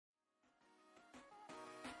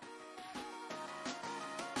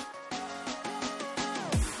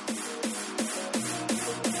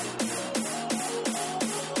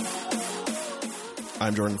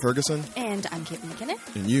I'm Jordan Ferguson. And I'm Caitlin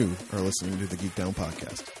McKinnon. And you are listening to the Geek Down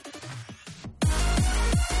Podcast.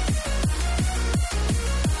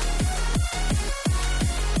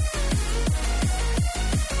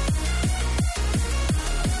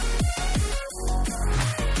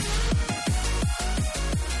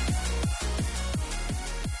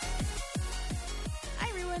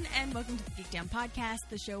 Welcome to the Geek Down Podcast,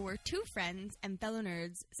 the show where two friends and fellow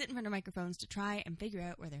nerds sit in front of microphones to try and figure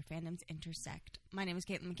out where their fandoms intersect. My name is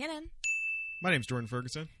Caitlin McKinnon. My name's Jordan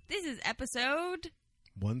Ferguson. This is episode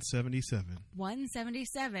 177.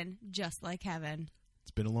 177, just like heaven. It's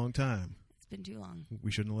been a long time. It's been too long.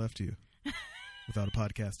 We shouldn't have left you without a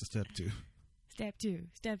podcast to step to. Step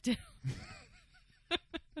two.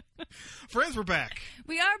 Friends, we're back.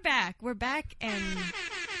 We are back. We're back and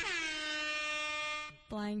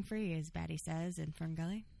flying free, as Batty says in Fern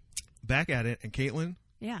Gully. Back at it. And Caitlin?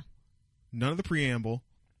 Yeah. None of the preamble.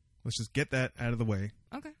 Let's just get that out of the way.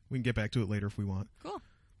 Okay. We can get back to it later if we want. Cool.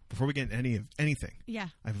 Before we get into anything, yeah,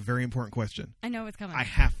 I have a very important question. I know what's coming. I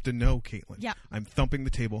have to know, Caitlin. Yeah. I'm thumping the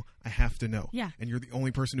table. I have to know. Yeah. And you're the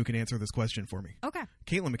only person who can answer this question for me. Okay.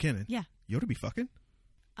 Caitlin McKinnon. Yeah. Yoda be fucking?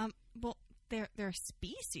 Well, they're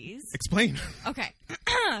species. Explain. Okay.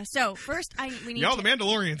 So first, we need y'all the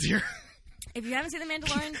Mandalorians here. If you haven't seen The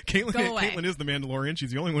Mandalorian, Caitlin, go away. Caitlin is the Mandalorian.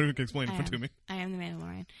 She's the only one who can explain it to me. I am the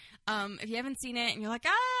Mandalorian. If you haven't seen it and you're like,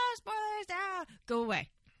 spoilers, go away.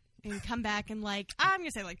 And come back in I'm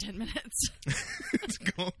going to say 10 minutes.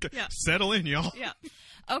 Yeah. Settle in, y'all. Yeah.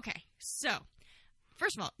 Okay. So,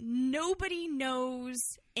 first of all, nobody knows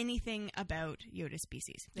anything about Yoda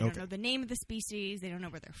species. They don't know the name of the species. They don't know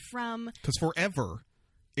where they're from. Because forever,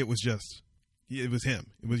 it was him.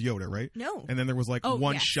 It was Yoda, right? No. And then there was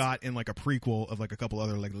one shot in a prequel of a couple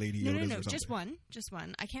other Lady Yodas or something. Just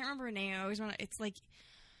one. I can't remember her name. I always want to, it's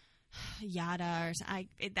Yada or something.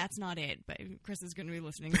 That's not it, but Chris is going to be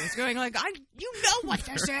listening to this going you know what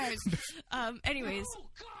this is. Anyways.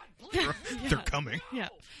 Oh, God. They're coming. Yeah.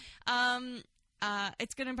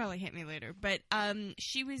 It's going to probably hit me later, but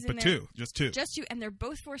she was in Just two. And they're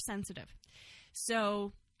both Force sensitive.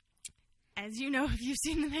 So, as you know, if you've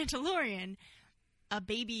seen The Mandalorian, a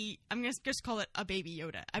baby, I'm going to just call it a baby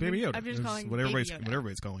Yoda. Baby Yoda. I'm just calling what Baby everybody's, Yoda. What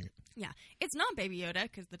everybody's calling it. Yeah. It's not Baby Yoda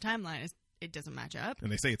because the timeline it doesn't match up. And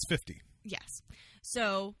they say it's 50. Yes.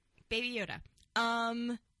 So, Baby Yoda.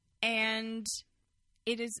 And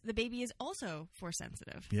the baby is also Force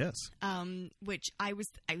sensitive. Yes. Which I was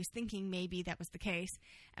thinking maybe that was the case.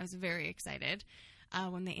 I was very excited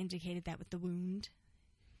when they indicated that with the wound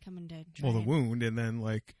coming to try. Well, the wound, and then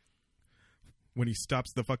when he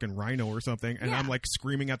stops the fucking rhino or something, and I'm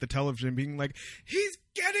screaming at the television, being like, "He's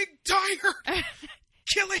getting tired!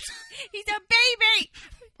 Kill it! He's a baby!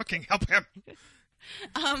 Fucking help him!"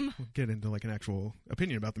 We'll get into an actual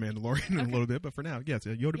opinion about the Mandalorian in a little bit, but for now, yes,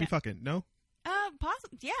 Yoda be fucking no.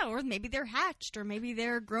 Possibly, yeah, or maybe they're hatched, or maybe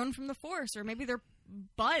they're grown from the Force, or maybe they're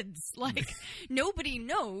buds. Nobody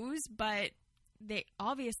knows, but they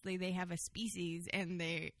have a species, and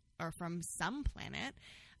they are from some planet.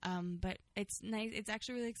 But it's nice. It's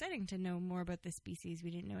actually really exciting to know more about the species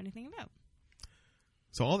we didn't know anything about.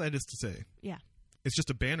 So all that is to say, it's just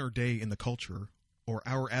a banner day in the culture, or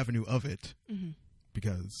our avenue of it,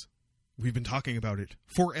 because we've been talking about it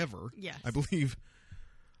forever. Yes, I believe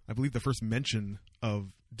the first mention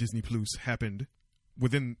of Disney Plus happened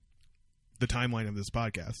within the timeline of this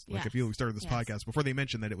podcast. I feel we started this podcast before they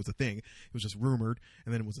mentioned that it was a thing. It was just rumored,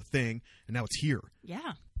 and then it was a thing, and now it's here.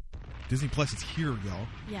 Yeah. Disney Plus is here, y'all.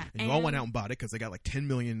 Yeah. And you all went out and bought it because they got 10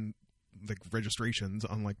 million registrations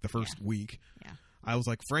on the first week. Yeah. I was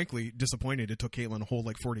frankly disappointed. It took Caitlin a whole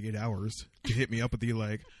 48 hours to hit me up with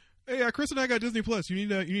the hey, Chris and I got Disney Plus. You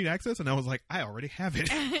need access? And I was like, I already have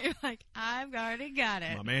it. You're I've already got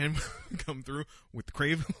it. My man come through with the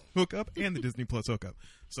Crave hookup and the Disney Plus hookup.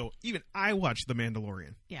 So even I watched The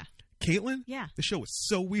Mandalorian. Yeah. Caitlin? Yeah. The show is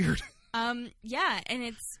so weird. Yeah,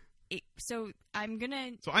 and so I'm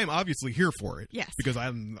gonna. So I'm obviously here for it. Yes. Because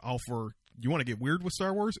I'm all for. You want to get weird with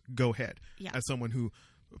Star Wars? Go ahead. Yeah. As someone who,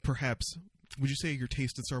 perhaps, would you say your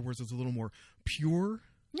taste in Star Wars is a little more pure?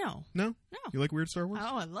 No. No? You like weird Star Wars?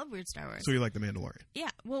 Oh, I love weird Star Wars. So you like The Mandalorian?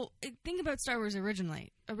 Yeah. Well, think about Star Wars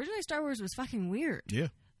originally. Originally, Star Wars was fucking weird. Yeah.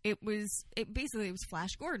 It was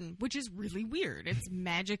Flash Gordon, which is really weird. It's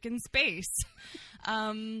magic in space.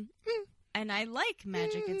 And I like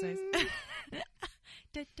magic in space.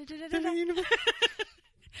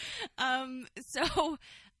 So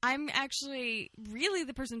I'm actually really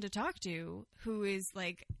the person to talk to who is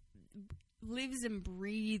lives and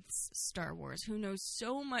breathes Star Wars, who knows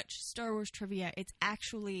so much Star Wars trivia. It's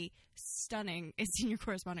actually stunning. It's senior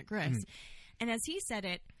correspondent Chris. And as he said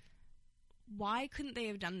it, why couldn't they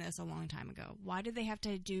have done this a long time ago? Why did they have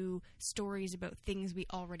to do stories about things we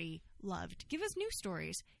already loved? Give us new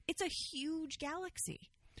stories. It's a huge galaxy.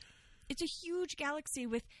 It's a huge galaxy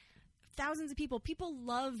with thousands of people. People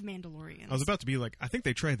love Mandalorians. I was about to be like, I think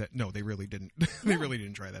they tried that. No, they really didn't. They really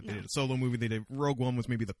didn't try that. They did a solo movie. They did Rogue One was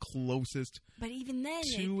maybe the closest but even then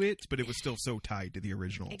to it, but it was still so tied to the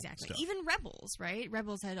original. Exactly. Stuff. Even Rebels, right?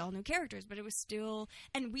 Rebels had all new characters, but it was still,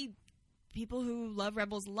 and people who love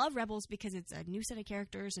Rebels because it's a new set of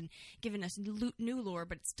characters and giving us new lore,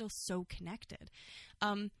 but it's still so connected.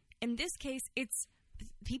 In this case, it's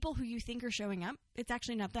people who you think are showing up. It's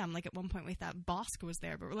actually not them. Like at one point we thought Bossk was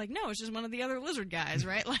there, but we're like, no, it's just one of the other lizard guys,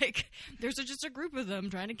 right? Like there's just a group of them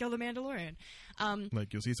trying to kill the Mandalorian.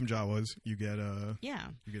 Like you'll see some Jawas. You get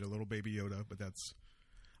you get a little baby Yoda, but that's,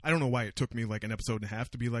 I don't know why it took me like an episode and a half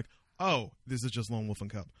to be like, oh, this is just Lone Wolf and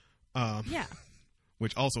Cub. Yeah.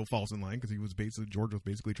 Which also falls in line because George was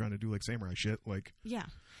basically trying to do like samurai shit, like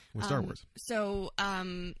with Star Wars. So,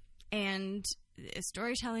 and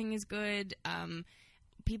storytelling is good.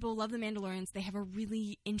 People love the Mandalorians. They have a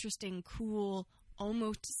really interesting, cool,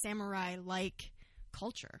 almost samurai-like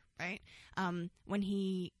culture, right? When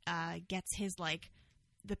he gets his like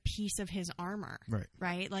the piece of his armor,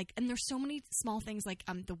 right? Like, and there's so many small things like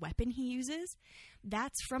the weapon he uses.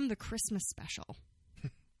 That's from the Christmas special.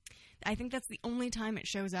 I think that's the only time it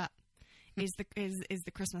shows up is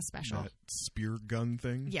the Christmas special. That spear gun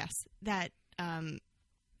thing? Yes, that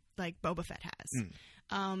like Boba Fett has.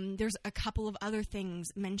 There's a couple of other things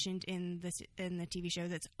mentioned in the TV show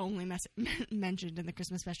that's only mentioned in the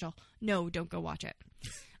Christmas special. No, don't go watch it.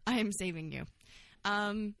 I am saving you.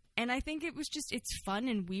 And I think it's fun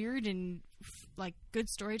and weird and like good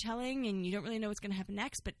storytelling, and you don't really know what's going to happen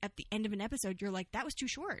next. But at the end of an episode, you're like, that was too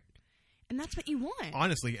short. And that's what you want.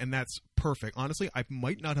 Honestly, and that's perfect. Honestly, I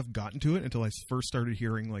might not have gotten to it until I first started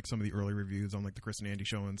hearing like some of the early reviews on like the Chris and Andy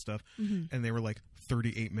show and stuff. Mm-hmm. And they were like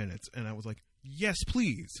 38 minutes. And I was like, yes,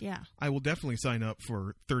 please. Yeah. I will definitely sign up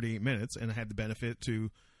for 38 minutes. And I had the benefit to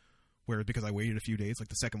where, because I waited a few days, like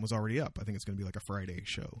the second was already up. I think it's going to be like a Friday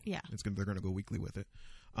show. Yeah. They're going to go weekly with it.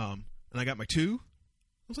 And I got my 2.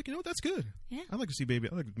 I was like, you know what, that's good. Yeah. I'd like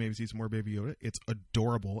to maybe see some more Baby Yoda. It's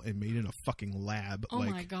adorable and made in a fucking lab. Oh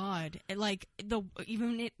my god!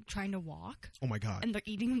 Even trying to walk. Oh my god! And the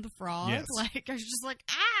eating the frog. Yes. Like I was just like,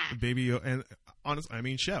 ah. Baby Yoda, and honestly, I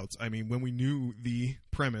mean, shouts. I mean, when we knew the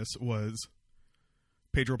premise was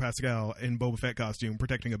Pedro Pascal in Boba Fett costume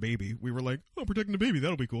protecting a baby, we were like, oh, protecting a baby,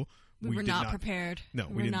 that'll be cool. We were not prepared. No,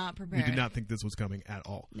 we were not prepared. We did not think this was coming at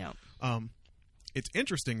all. No. It's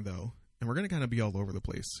interesting though. And we're going to kind of be all over the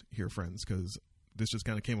place here, friends, because this just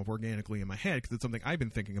kind of came up organically in my head because it's something I've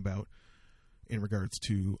been thinking about in regards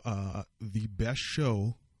to the best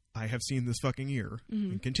show I have seen this fucking year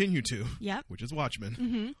and continue to, which is Watchmen.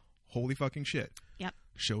 Mm-hmm. Holy fucking shit. Yep.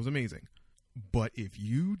 Show's amazing. But if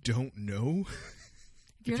you don't know,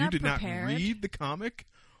 if you did not read the comic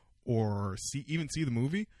or even see the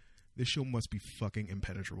movie, this show must be fucking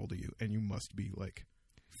impenetrable to you, and you must be like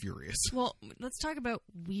furious. Well, let's talk about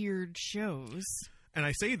weird shows. And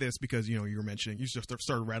I say this because, you were mentioning, you just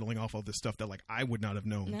started rattling off all this stuff that, like, I would not have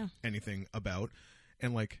known anything about.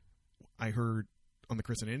 And, like, I heard on the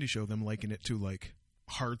Chris and Andy show them liken it to, like,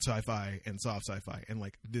 hard sci-fi and soft sci-fi. And,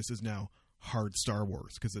 like, this is now hard Star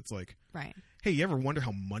Wars because it's like, right. Hey, you ever wonder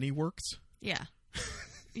how money works? Yeah.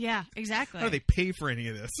 Yeah, exactly. How do they pay for any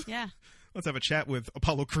of this? Yeah. Let's have a chat with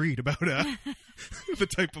Apollo Creed about the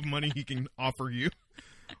type of money he can offer you.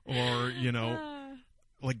 Or,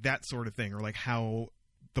 like that sort of thing. Or like how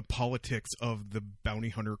the politics of the bounty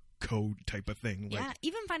hunter code type of thing. Like, yeah,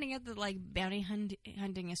 even finding out that like bounty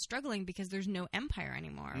hunting is struggling because there's no Empire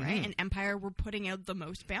anymore, right? And Empire were putting out the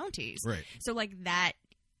most bounties. Right. So like that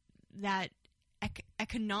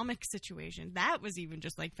economic situation, that was even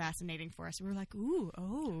just like fascinating for us. We were like, ooh,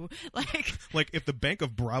 oh. Like if the Bank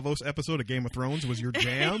of Bravos episode of Game of Thrones was your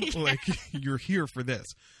jam, like you're here for this.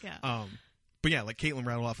 Yeah. But yeah, like Caitlin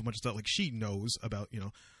rattled off a bunch of stuff. Like she knows about,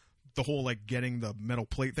 the whole like getting the metal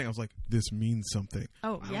plate thing. I was like, this means something.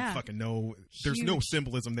 Oh, I don't fucking know. There's no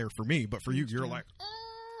symbolism there for me, but for you, you're like,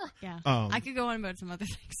 yeah. I could go on about some other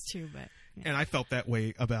things too, but. Yeah. And I felt that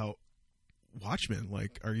way about Watchmen.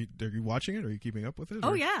 Like, are you watching it? Are you keeping up with it?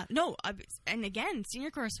 Oh yeah, no. And again,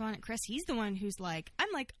 senior correspondent Chris, he's the one who's like, I'm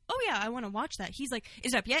like, oh yeah, I want to watch that. He's like,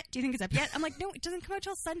 is it up yet? Do you think it's up yet? I'm like, no, it doesn't come out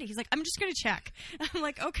till Sunday. He's like, I'm just gonna check. I'm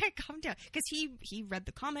like, okay, calm down, because he read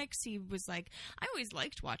the comics. He was like, I always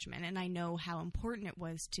liked Watchmen, and I know how important it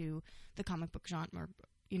was to the comic book genre, or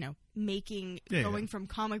going from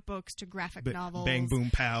comic books to graphic novels. Bang, boom,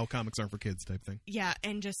 pow, comics aren't for kids type thing. Yeah,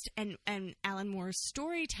 and and Alan Moore's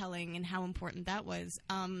storytelling and how important that was.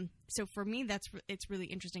 So for me, it's really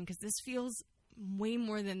interesting because this feels way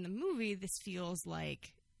more than the movie. This feels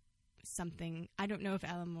like something. I don't know if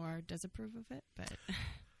Alan Moore does approve of it, but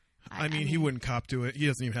I mean, he wouldn't cop to it. He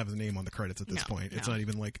doesn't even have his name on the credits at this point. It's not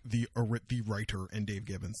even like the writer and Dave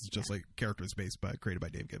Gibbons. It's just like characters created by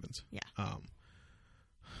Dave Gibbons. Yeah.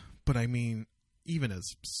 But I mean, even as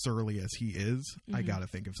surly as he is, I gotta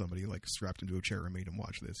think if somebody like strapped into a chair and made him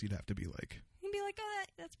watch this, he'd have to be like, oh,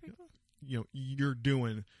 that's pretty cool. You're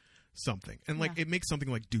doing something, and like it makes something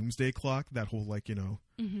like Doomsday Clock, that whole like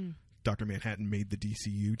Dr. Manhattan made the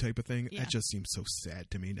DCU type of thing. That just seems so sad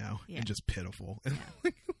to me now and just pitiful. And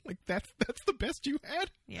like that's the best you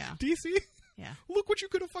had? Yeah. DC? Yeah. Look what you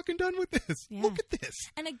could have fucking done with this. Yeah. Look at this.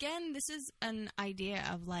 And again, this is an idea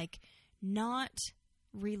of like not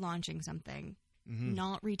relaunching something,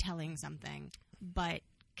 not retelling something, but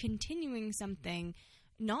continuing something,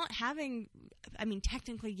 not having, I mean,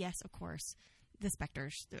 technically, yes, of course, the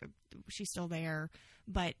Spectre's, she's still there,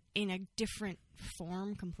 but in a different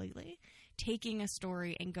form completely. Taking a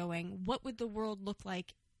story and going, what would the world look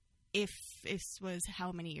like if this was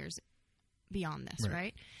how many years beyond this,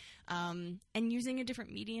 right? And using a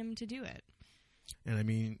different medium to do it. And I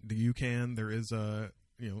mean, there is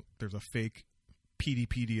there's a fake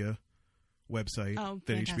PDpedia website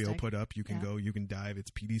that HBO put up. You can go, you can dive.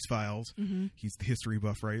 It's PD's Files. He's the history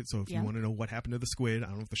buff, right? So if you want to know what happened to the squid, I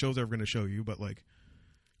don't know if the show's ever going to show you, but like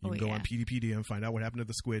you can go on PDpedia and find out what happened to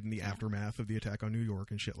the squid in the aftermath of the attack on New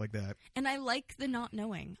York and shit like that. And I like the not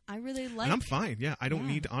knowing. I really like. And I'm fine. Yeah, I don't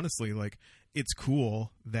need, honestly, like it's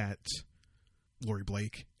cool that Laurie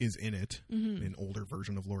Blake is in it, an older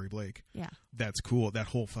version of Laurie Blake. Yeah, that's cool. That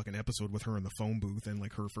whole fucking episode with her in the phone booth and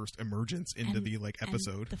like her first emergence into the like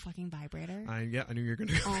episode. The fucking vibrator. I knew you were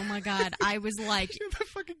gonna. Oh my god! I was like, that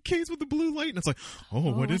fucking case with the blue light, and it's like,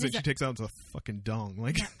 what is it? She takes out a fucking dong.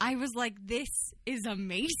 Like, I was like, this is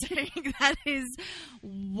amazing. That is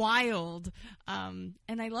wild. And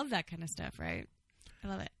I love that kind of stuff. Right? I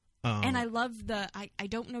love it. And I love I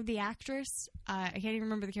don't know the actress. I can't even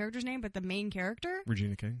remember the character's name, but the main character,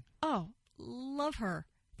 Regina King. Oh, love her.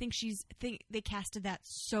 Think they casted that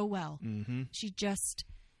so well. She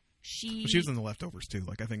was in The Leftovers too.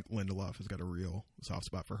 Like I think Lindelof has got a real soft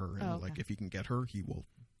spot for her, and like if he can get her, he will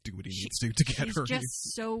do what he needs to get her. She's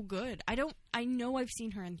just so good. I know I've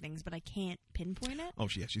seen her in things, but I can't pinpoint it. Oh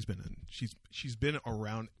yeah, she's been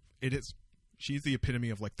around. She's the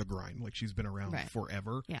epitome of like the grind. Like she's been around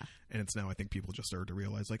forever. Yeah. And it's now I think people just started to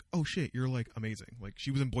realize like, oh shit, you're like amazing. Like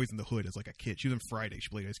she was in Boys in the Hood as like a kid. She was in Friday. She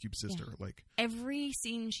played Ice Cube's sister. Yeah. Like every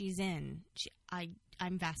scene she's in,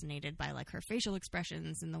 I'm fascinated by like her facial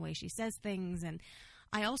expressions and the way she says things. And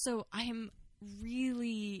I am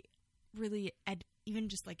really, really even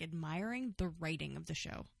just like admiring the writing of the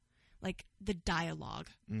show. Like the dialogue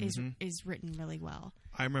is written really well.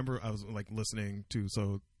 I remember I was like listening to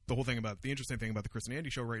the interesting thing about the Chris and Andy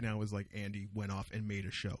show right now is like Andy went off and made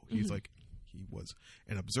a show. He's like, he was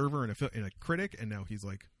an observer and a critic, and now he's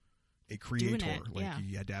like a creator.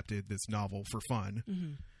 He adapted this novel for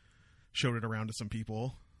fun, showed it around to some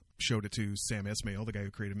people, showed it to Sam Esmail, the guy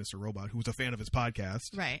who created Mr. Robot, who was a fan of his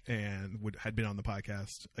podcast, right? And had been on the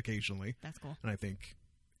podcast occasionally. That's cool. And I think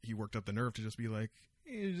he worked up the nerve to just be like,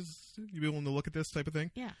 you be willing to look at this type of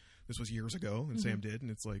thing? Yeah. This was years ago, and Sam did,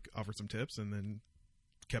 and it's like offered some tips, and then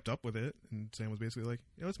kept up with it, and Sam was basically like,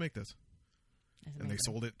 let's make this. And they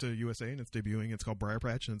sold it to USA, and it's debuting. It's called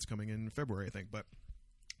Briarpatch, and it's coming in February, I think. But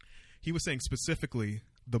he was saying specifically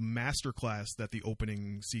the masterclass that the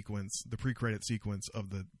opening sequence, the pre-credit sequence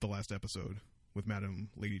of the last episode with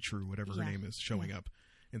Madame Lady True, whatever her name is, showing up.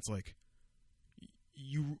 It's like,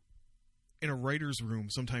 you, in a writer's room,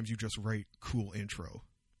 sometimes you just write cool intro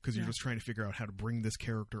because you're just trying to figure out how to bring this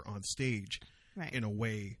character on stage in a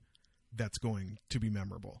way that's going to be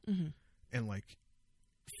memorable. And like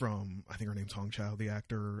from, I think her name's Hong Chow, the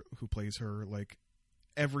actor who plays her, like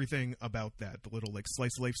everything about that, the little like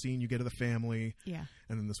slice of life scene you get of the family. Yeah.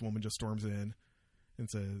 And then this woman just storms in and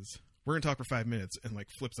says, we're going to talk for 5 minutes, and like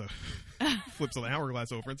flips an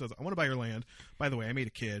hourglass over and says, I want to buy your land. By the way, I made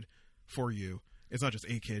a kid for you. It's not just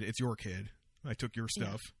a kid, it's your kid. I took your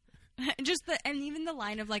stuff. And even the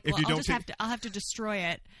line of like, well, I'll have to destroy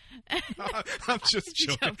it. I'm just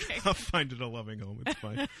joking. I'll find it a loving home. It's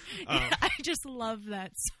fine. I just love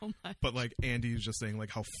that so much. But like Andy's just saying like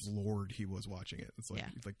how floored he was watching it. It's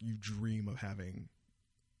like you dream of having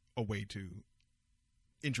a way to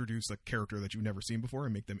introduce a character that you've never seen before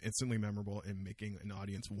and make them instantly memorable and making an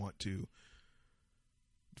audience want to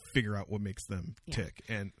figure out what makes them tick.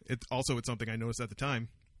 And it's something I noticed at the time.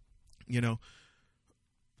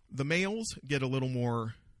 The males get a little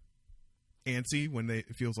more antsy when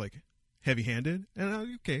it feels like heavy-handed,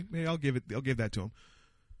 and okay, maybe I'll give that to them.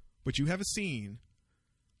 But you have a scene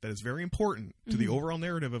that is very important to the overall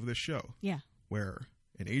narrative of this show. Yeah. Where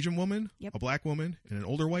an Asian woman, a black woman, and an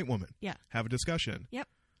older white woman have a discussion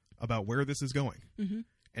about where this is going. Mm-hmm.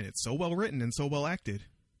 And it's so well written and so well acted.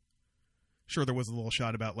 Sure, there was a little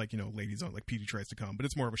shot about, ladies on, Petey tries to come, but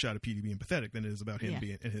it's more of a shot of Petey being pathetic than it is about him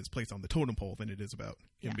being in his place on the totem pole than it is about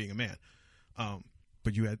him being a man.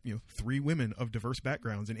 But you had, 3 women of diverse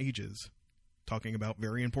backgrounds and ages talking about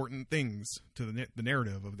very important things to the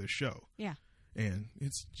narrative of this show. Yeah. And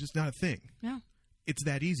it's just not a thing. No. It's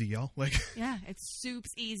that easy, y'all. Yeah, it's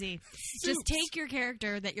soups easy. Just take your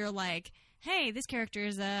character that you're like, hey, this character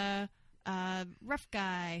is a rough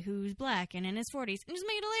guy who's black and in his 40s, and just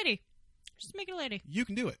make it a lady. Just make it a lady. You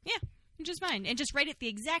can do it. Yeah, just fine. And just write it the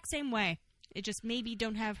exact same way. It just maybe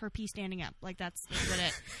don't have her pee standing up. That's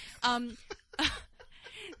it.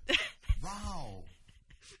 Wow.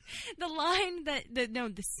 The line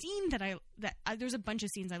the scene that there's a bunch of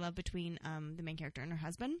scenes I love between the main character and her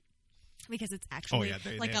husband, because it's actually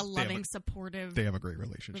a loving, supportive. They have a great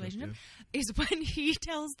relationship. Yeah. Is when he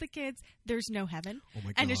tells the kids there's no heaven. Oh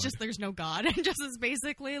my God. And it's just there's no God, and just is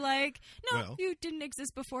basically like, no, you didn't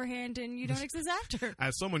exist beforehand, and you don't exist after.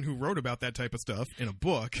 As someone who wrote about that type of stuff in a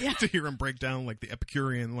book, to hear him break down the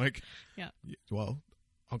Epicurean, well,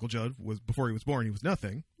 Uncle Judd was, before he was born, he was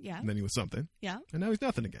nothing. Yeah. And then he was something. Yeah. And now he's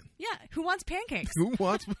nothing again. Yeah. Who wants pancakes? Who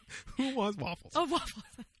wants waffles? Oh, waffles.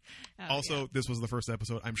 Also, this was the first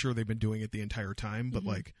episode. I'm sure they've been doing it the entire time, but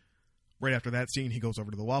right after that scene, he goes over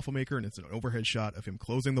to the waffle maker, and it's an overhead shot of him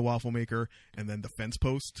closing the waffle maker, and then the fence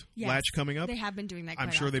post latch coming up. They have been doing that.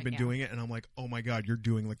 I'm sure they've been doing it, and I'm like, oh my God, you're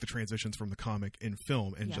doing the transitions from the comic in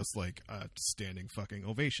film, and just standing fucking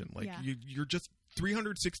ovation. You're just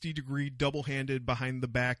 360-degree double-handed behind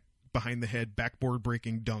the head, backboard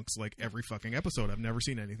breaking dunks every fucking episode. I've never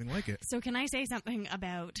seen anything like it. So can I say something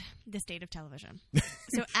about the state of television?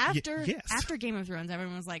 So after Game of Thrones,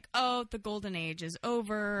 everyone was like, oh, the golden age is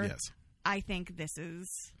over. Yes. I think this is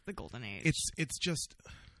the golden age. It's just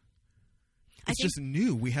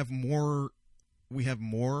new. We have more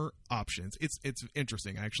options. It's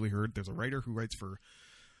interesting. I actually heard there's a writer who writes for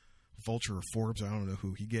Vulture or Forbes. I don't know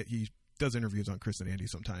who. He does interviews on Chris and Andy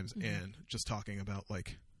sometimes, and just talking about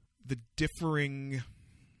the differing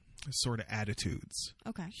sort of attitudes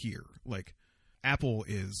here. Apple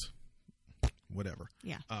is whatever.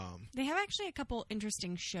 Yeah. They have actually a couple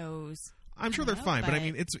interesting shows. I'm sure they're fine, but I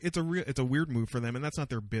mean, it's a weird move for them, and that's not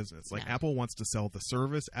their business. Apple wants to sell the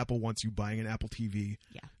service. Apple wants you buying an Apple TV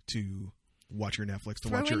to watch your Netflix, to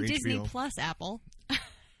watch your HBO. Disney Plus Apple.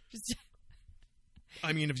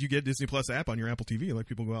 I mean, if you get Disney Plus app on your Apple TV,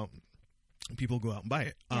 people go out and buy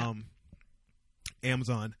it. Yeah.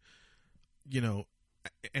 Amazon,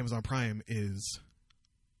 Amazon Prime is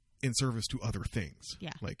in service to other things.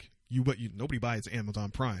 Yeah. Nobody buys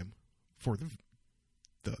Amazon Prime for the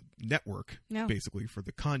network, basically for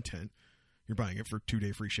the content. You're buying it for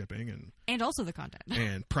 2-day free shipping and also the content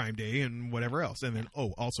and Prime Day and whatever else. And then,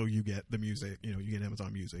 also you get the music, you get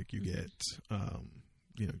Amazon Music, you get,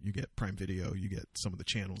 you get Prime Video, you get some of the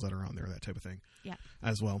channels that are on there, that type of thing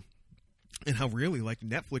as well. And how really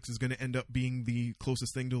Netflix is going to end up being the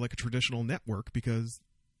closest thing to a traditional network, because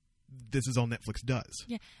this is all Netflix does.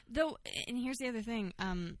 Yeah. Though, and here's the other thing.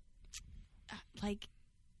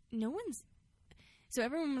 No one's. So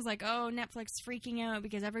everyone was like, oh, Netflix freaking out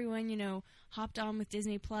because everyone, hopped on with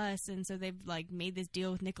Disney Plus, and so they've made this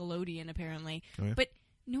deal with Nickelodeon apparently. Oh, yeah. But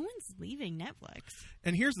no one's leaving Netflix.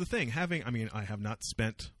 And here's the thing, I have not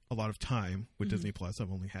spent a lot of time with Disney Plus.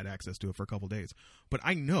 I've only had access to it for a couple days. But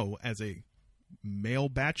I know, as a male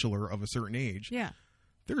bachelor of a certain age,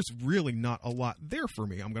 there's really not a lot there for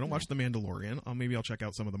me. I'm going to watch The Mandalorian. Maybe I'll check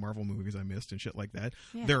out some of the Marvel movies I missed and shit like that.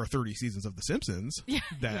 Yeah. There are 30 seasons of The Simpsons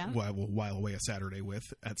that I will while away a Saturday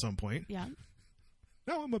with at some point. Yeah.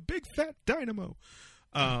 Now I'm a big fat dynamo.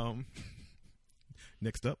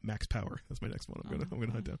 Next up, Max Power. That's my next one. I'm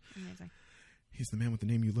gonna hunt down. Amazing. He's the man with the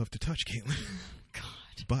name you love to touch, Caitlin. God.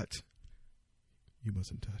 But you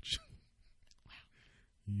mustn't touch.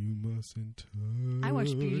 You mustn't touch. I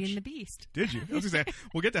watched Beauty and the Beast. Did you? I was gonna say,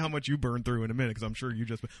 we'll get to how much you burned through in a minute, because I'm sure you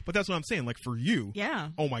just. But that's what I'm saying. For you,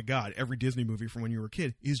 oh my God, every Disney movie from when you were a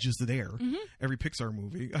kid is just there. Mm-hmm. Every Pixar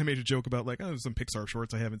movie. I made a joke about some Pixar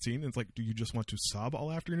shorts I haven't seen. And it's do you just want to sob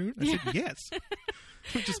all afternoon? I said yes.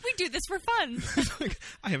 We do this for fun.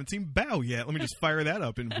 I haven't seen Bao yet. Let me just fire that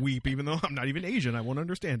up and weep, even though I'm not even Asian. I won't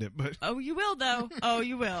understand it. But oh, you will though. Oh,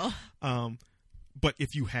 you will. But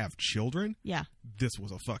if you have children, yeah, this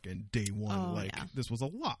was a fucking day one. This was a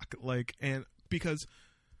lock. And because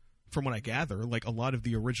from what I gather, a lot of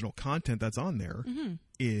the original content that's on there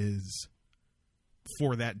is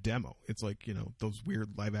for that demo. It's those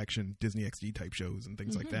weird live action Disney XD type shows and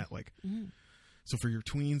things like that. So for your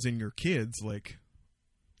tweens and your kids,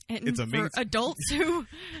 and it's amazing. For adults who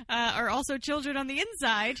are also children on the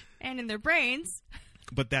inside and in their brains.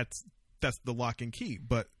 But that's the lock and key.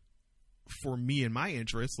 But for me and my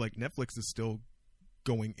interests, Netflix is still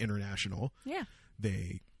going international. Yeah.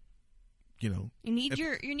 They, you need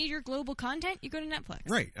your global content, you go to Netflix.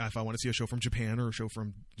 Right. If I want to see a show from Japan or a show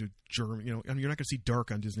from Germany, you're not going to see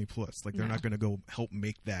Dark on Disney Plus. They're not going to go help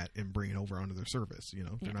make that and bring it over onto their service.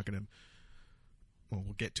 They're not going to. Well,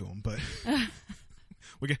 we'll get to them, but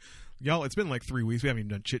y'all. It's been 3 weeks. We haven't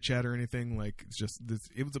even done chit chat or anything. It's just this.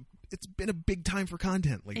 It's been a big time for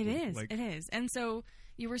content lately. It is. It is. And so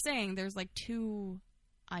you were saying there's 2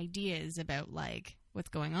 ideas about what's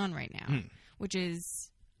going on right now, which is,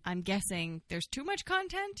 I'm guessing there's too much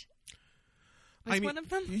content. One of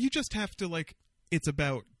them. You just have to it's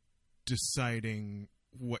about deciding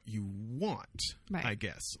what you want. Right. I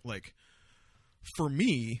guess for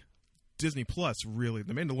me, Disney Plus really,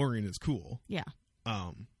 The Mandalorian is cool. Yeah.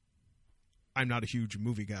 I'm not a huge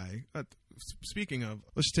movie guy. Speaking of,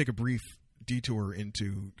 let's just take a brief detour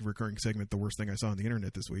into recurring segment, The Worst Thing I Saw on the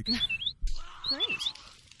Internet this week. Great.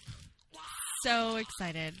 So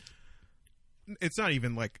excited. It's not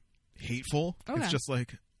even hateful. Okay. It's just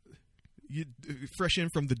you fresh in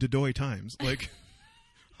from the Dodoy Times,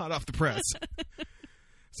 hot off the press.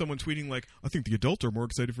 Someone tweeting I think the adults are more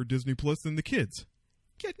excited for Disney Plus than the kids.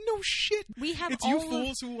 Yeah, no shit. It's you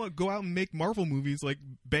fools who go out and make Marvel movies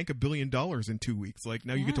bank $1 billion in 2 weeks.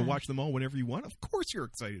 Now you get to watch them all whenever you want. Of course you're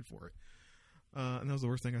excited for it. And that was the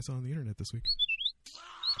worst thing I saw on the internet this week.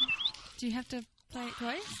 Do you have to play it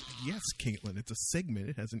twice? Yes, Caitlin. It's a segment.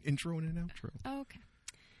 It has an intro and an outro. Oh, okay.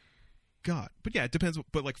 God. But yeah, it depends.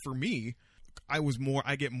 But for me,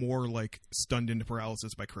 I get more stunned into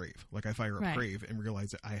paralysis by Crave. I fire up Crave and realize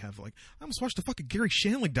that I have I almost watched a fucking Gary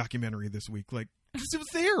Shandling documentary this week. It was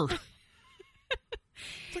there.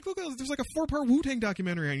 It's look, there's a 4-part Wu-Tang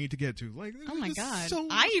documentary I need to get to. Oh my God.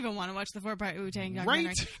 I even want to watch the 4-part Wu-Tang documentary.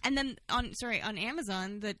 Right? And then on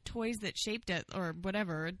Amazon, the Toys That Shaped It or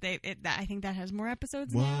whatever, I think that has more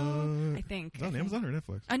episodes now. I think. Is that on Amazon or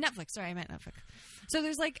Netflix? Netflix. Sorry, I meant Netflix. So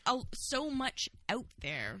there's so much out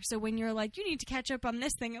there. So when you're you need to catch up on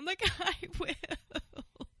this thing, I'm I will.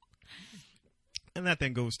 And that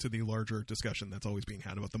then goes to the larger discussion that's always being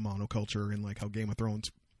had about the monoculture and how Game of Thrones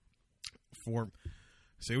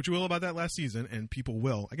say what you will about that last season, and people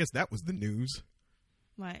will. I guess that was the news.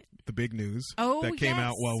 What? The big news that came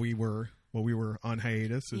out while we were on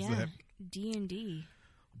hiatus is that D&D.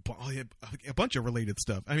 A bunch of related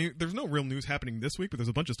stuff. I mean, there's no real news happening this week, but there's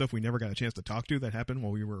a bunch of stuff we never got a chance to talk to that happened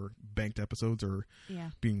while we were banked episodes or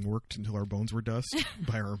being worked until our bones were dust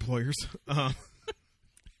by our employers.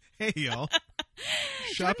 Hey, y'all.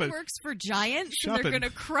 Jordan works for Giant, so they're going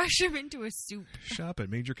to crush him into a soup. Shop at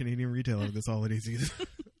major Canadian retailer this holiday season.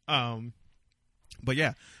 But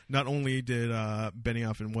yeah, not only did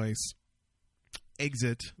Benioff and Weiss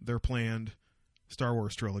exit their planned Star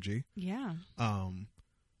Wars trilogy. Yeah.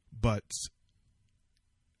 But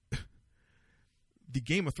the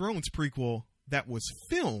Game of Thrones prequel that was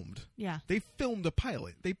filmed. Yeah. They filmed a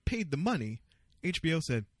pilot. They paid the money. HBO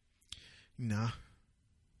said, nah.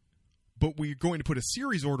 But we're going to put a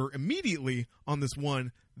series order immediately on this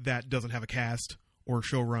one that doesn't have a cast or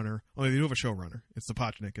showrunner. Oh, they do have a showrunner. It's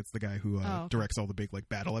Sapochnik. It's the guy who directs all the big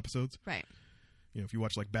battle episodes. Right. If you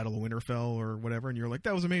watch Battle of Winterfell or whatever, and you're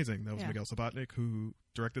that was amazing. That was Miguel Sapochnik who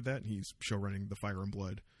directed that, and he's showrunning the Fire and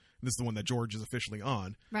Blood. And this is the one that George is officially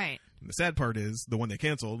on. Right. And the sad part is the one they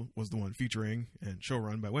canceled was the one featuring and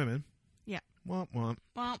showrun by women. Yeah. Womp womp.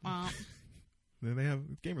 Womp womp. Then they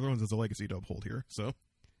have Game of Thrones as a legacy to uphold here. So.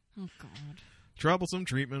 Oh God. Troublesome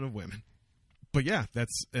treatment of women. But yeah,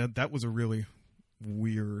 that was a really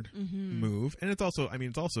weird move, and it's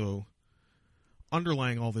also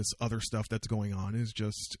underlying all this other stuff that's going on is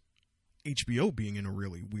just HBO being in a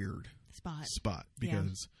really weird spot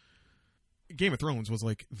because Game of Thrones was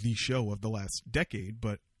the show of the last decade,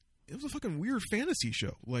 but it was a fucking weird fantasy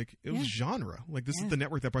show. It was genre. This is the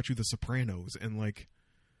network that brought you The Sopranos and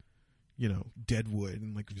Deadwood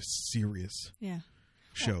and just serious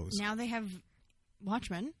shows. Now they have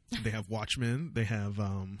Watchmen. They have Watchmen. They have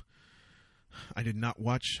I did not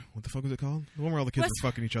watch. What the fuck was it called? The one where all the kids were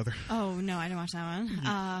fucking each other. Oh no, I didn't watch that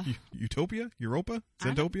one. Utopia, Europa,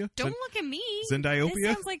 Zendopia. Don't look at me. Zendiopia.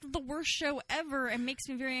 This sounds like the worst show ever, and makes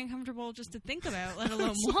me very uncomfortable just to think about, let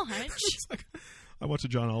alone watch. Like, I watched a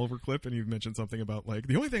John Oliver clip, and you mentioned something about like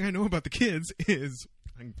the only thing I know about the kids is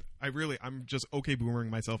I'm just okay boomering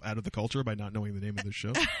myself out of the culture by not knowing the name of this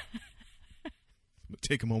show.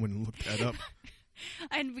 Take a moment and look that up.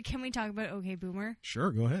 And can we talk about OK Boomer?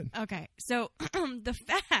 Sure, go ahead. Okay, so the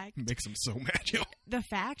fact makes them so mad, yo. The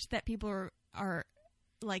fact that people are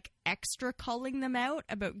like extra calling them out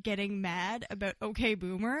about getting mad about OK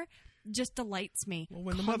Boomer just delights me. Well,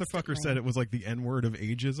 when the motherfucker said it was like the N-word of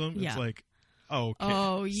ageism, it's like, okay.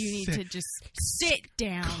 Oh, you need to just sit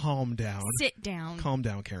down. Calm down. Sit down. Calm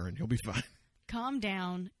down, Karen. You'll be fine. Calm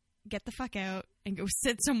down. Get the fuck out and go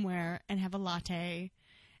sit somewhere and have a latte.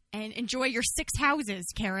 And enjoy your 6 houses,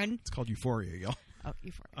 Karen. It's called Euphoria, y'all. Oh,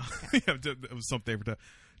 Euphoria. Okay. Yeah, it was something.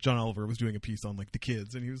 John Oliver was doing a piece on like the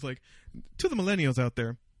kids, and he was like, "To the millennials out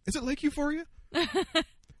there, is it like Euphoria?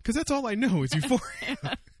 Because that's all I know is Euphoria,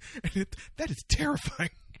 and that is terrifying."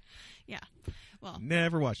 Yeah. Well,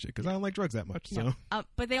 never watched it because I don't like drugs that much. No. So,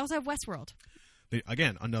 but they also have Westworld.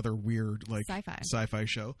 Again, another weird like sci-fi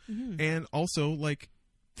show, and also like.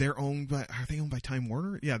 Are they owned by Time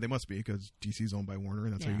Warner? Yeah, they must be because DC's owned by Warner,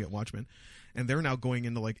 and that's how you get Watchmen. And they're now going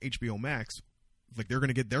into like HBO Max. Like they're going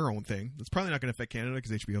to get their own thing. It's probably not going to affect Canada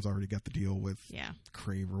because HBO's already got the deal with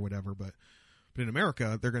Crave or whatever. But in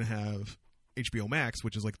America, they're going to have HBO Max,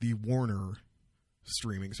 which is like the Warner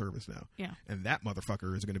streaming service now. Yeah, and that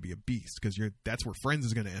motherfucker is going to be a beast because that's where Friends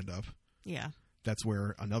is going to end up. Yeah, that's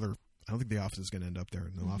where I don't think The Office is going to end up there.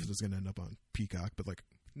 The Office is going to end up on Peacock, but like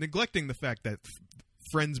neglecting the fact that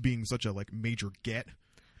Friends being such a like major get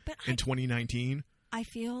in 2019. I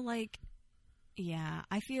feel like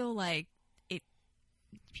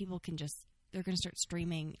people can they're gonna start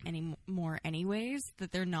streaming more anyways,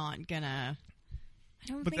 that they're not gonna.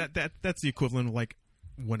 That's the equivalent of like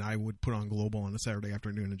when I would put on Global on a Saturday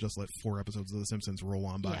afternoon and just let 4 episodes of The Simpsons roll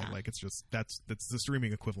on by. Like it's just that's the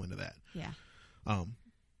streaming equivalent of that. Yeah.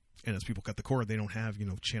 And as people cut the cord, they don't have,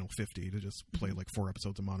 Channel 50 to just play like 4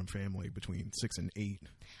 episodes of Modern Family between 6 and 8.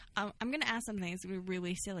 I'm going to ask something that's going to be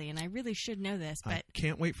really silly, and I really should know this, but... I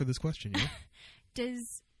can't wait for this question, yeah. Do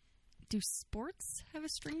sports have a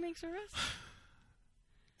streaming service?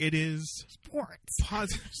 It is...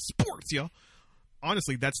 Sports, y'all.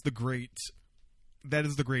 Honestly, that is the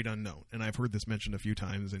great unknown. And I've heard this mentioned a few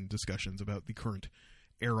times in discussions about the current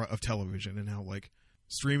era of television and how, like,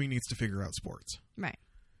 streaming needs to figure out sports. Right.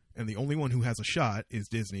 And the only one who has a shot is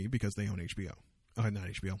Disney because they own HBO. Not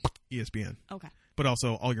HBO, ESPN. Okay. But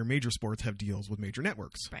also, all your major sports have deals with major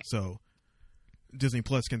networks. Right. So, Disney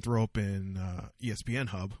Plus can throw up in ESPN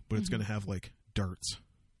Hub, but it's going to have, like, darts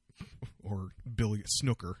or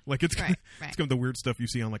snooker. Like, it's going to have the weird stuff you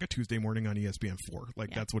see on, like, a Tuesday morning on ESPN4.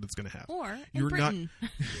 Like, that's what it's going to have. Or in Britain.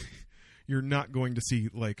 You're not going to see,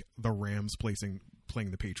 like, the Rams playing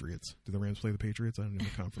the Patriots. Do the Rams play the Patriots? I don't know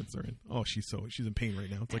what conference they're in. Oh, she's in pain right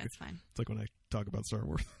now. It's like it's fine. It's like when I talk about Star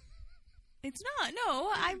Wars. It's not. No,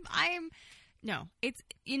 I'm. No, it's,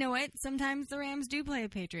 you know what? Sometimes the Rams do play the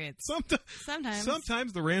Patriots.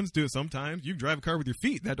 Sometimes the Rams do. Sometimes you drive a car with your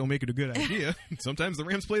feet. That don't make it a good idea. Sometimes the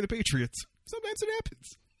Rams play the Patriots. Sometimes it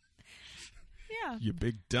happens. Yeah. You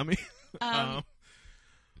big dummy.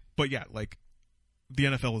 But yeah, like, the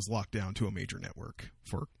NFL is locked down to a major network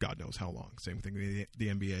for God knows how long. Same thing with the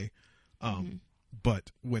NBA.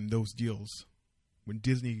 But when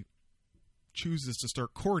Disney chooses to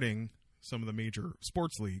start courting some of the major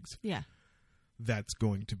sports leagues, that's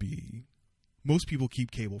going to be, most people keep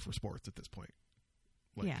cable for sports at this point.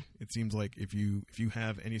 Like, it seems like if you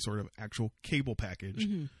have any sort of actual cable package,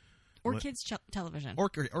 or kids television, or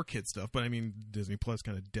kids stuff, but I mean Disney Plus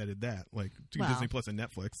kind of deaded that. Like Disney Plus and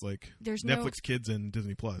Netflix, like there's Netflix Kids and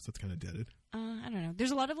Disney Plus, that's kind of deaded. I don't know. There's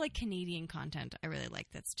a lot of like Canadian content I really like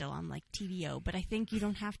that's still on like TVO, but I think you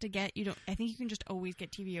don't have to I think you can just always get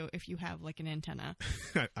TVO if you have like an antenna.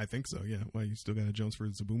 I think so. Yeah. Why, you still got a Jones for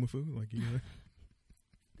Zaboomafoo? Like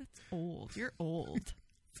That's old. You're old.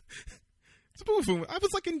 Zaboomafoo. I was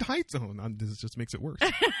like in Height Zone. This just makes it worse.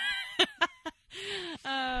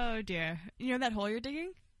 Oh dear. You know that hole you're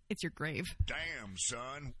digging? It's your grave. Damn,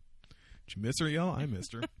 son. Did you miss her, y'all? I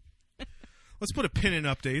missed her. Let's put a pin in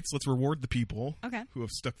updates. Let's reward the people who have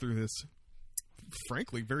stuck through this,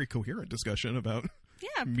 frankly, very coherent discussion about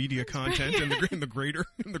media content in the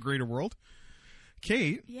greater world.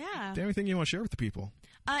 Kate, do you have anything you want to share with the people?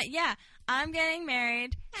 Yeah, I'm getting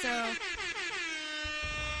married, so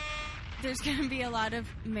there's going to be a lot of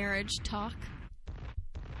marriage talk.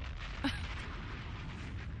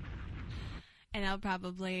 And I'll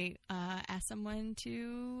probably ask someone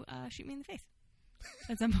to shoot me in the face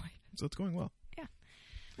at some point. So it's going well. Yeah.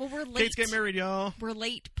 Well, we're late. Kate's getting married, y'all. We're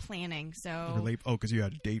late planning, so We're late. Oh, because you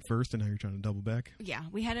had a date first, and now you're trying to double back. yeah,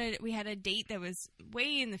 we had a date that was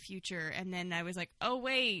way in the future, and then I was like, oh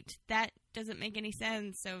wait, that doesn't make any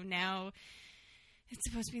sense. So now it's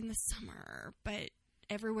supposed to be in the summer, but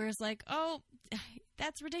everywhere's like, oh,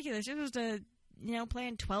 that's ridiculous. You're supposed to,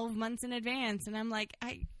 plan 12 months in advance, and I'm like,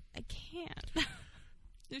 I can't.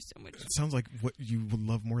 There's so much. It sounds like what you would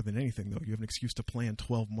love more than anything, though. You have an excuse to plan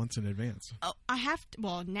 12 months in advance. Oh, I have to.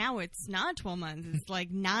 Well, now it's not 12 months. It's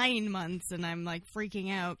like 9 months, and I'm like freaking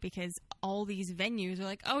out because all these venues are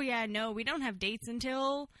like, oh, yeah, no, we don't have dates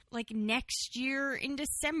until like next year in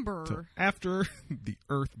December. So after the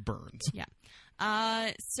earth burns. Yeah.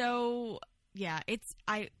 So, yeah,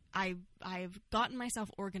 I've gotten myself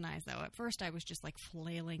organized, though. At first, I was just like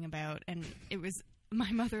flailing about, and it was. My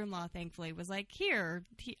mother-in-law, thankfully, was like, here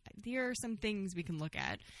are some things we can look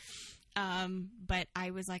at. But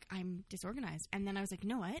I was like, I'm disorganized. And then I was like, you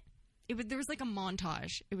know what? There was like a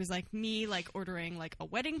montage. It was like me like ordering like a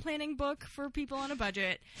wedding planning book for people on a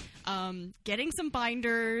budget, getting some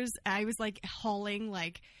binders. I was like hauling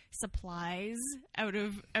like supplies out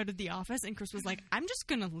of the office. And Chris was like, I'm just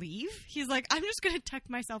going to leave. He's like, I'm just going to tuck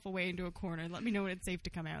myself away into a corner and let me know when it's safe to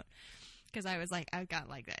come out. Because I was like, I've got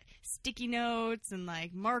like the sticky notes and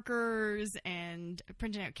like markers and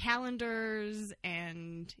printing out calendars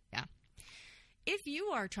and yeah. If you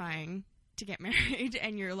are trying to get married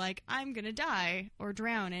and you're like, I'm going to die or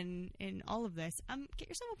drown in all of this, get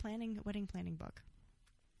yourself a wedding planning book.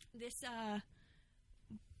 This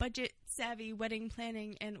budget savvy wedding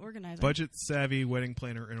planning and organizer. Budget savvy wedding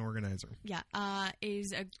planner and organizer. Yeah,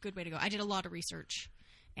 is a good way to go. I did a lot of research.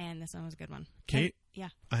 And this one was a good one. Kate? Yeah.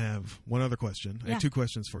 I have one other question. I have two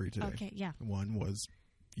questions for you today. Okay, yeah. One was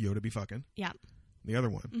Yoda be fucking. Yeah. The other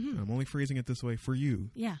one, and I'm only phrasing it this way for you.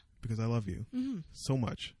 Yeah. Because I love you so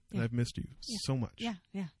much. And I've missed you so much. Yeah,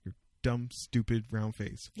 yeah. Your dumb, stupid, round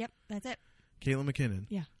face. Yep, that's it. Caitlin McKinnon.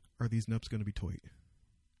 Yeah. Are these nups going to be toit?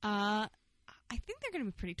 I think they're going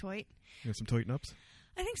to be pretty toit. You have some toit nups?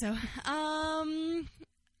 I think so.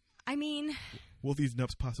 I mean... Will these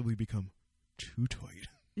nups possibly become too toit?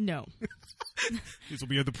 No. These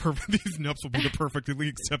nups will be the perfectly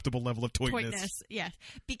acceptable level of toitness. Toitness, yes.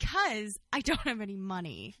 Because I don't have any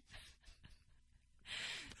money.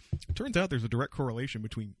 Turns out there's a direct correlation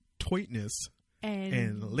between toitness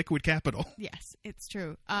and liquid capital. Yes, it's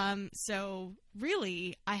true. So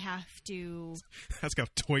really, I have to... That's how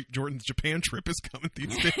toit Jordan's Japan trip is coming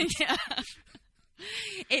these days. Yeah.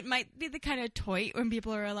 It might be the kind of toit when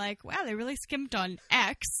people are like, wow, they really skimped on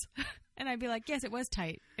X. And I'd be like, yes, it was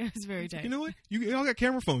tight. It was very tight. You know what? You all got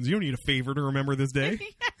camera phones. You don't need a favor to remember this day.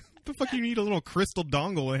 Yeah. The fuck you need a little crystal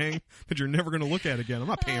dongle to hang that you're never going to look at again. I'm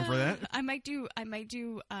not paying for that. I might do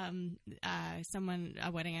someone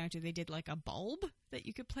a wedding I went to, they did like a bulb that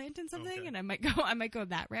you could plant in something, okay. And I might go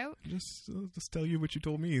that route. Just tell you what you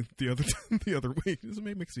told me the other week. Just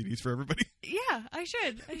make mix CDs for everybody. Yeah, I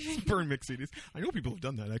should. Burn mix CDs. I know people have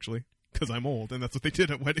done that actually. Because I'm old, and that's what they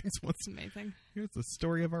did at weddings once. That's amazing. Here's the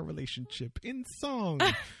story of our relationship in song.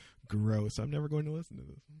 Gross. I'm never going to listen to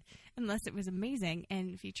this. Unless it was amazing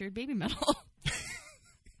and featured Baby Metal.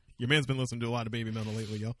 Your man's been listening to a lot of Baby Metal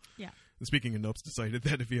lately, yo. Yeah. And speaking of Nopes, decided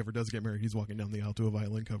that if he ever does get married, he's walking down the aisle to a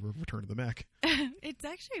violin cover of Return to the Mac. It's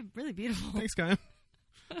actually really beautiful. Thanks, Kyle.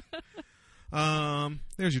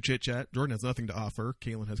 There's your chit-chat. Jordan has nothing to offer.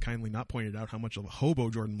 Caitlin has kindly not pointed out how much of a hobo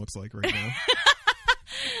Jordan looks like right now.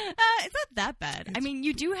 It's not that bad. I mean,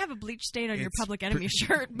 you do have a bleach stain on your Public Enemy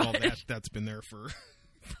shirt. But... Well, that's been there for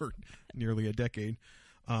nearly a decade.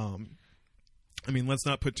 I mean, let's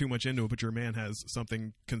not put too much into it, but your man has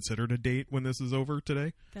something considered a date when this is over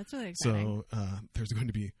today. That's really exciting. So there's going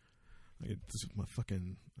to be... I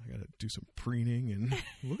gotta do some preening and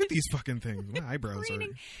look at these fucking things. My eyebrows are...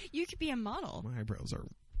 You could be a model. My eyebrows are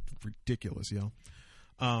ridiculous, yo.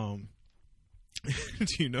 Do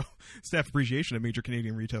you know staff appreciation at major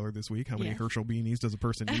Canadian retailer this week? How many Herschel beanies does a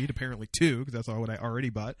person need? Apparently 2, because that's all what I already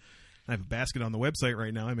bought. I have a basket on the website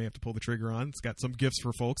right now. I may have to pull the trigger on. It's got some gifts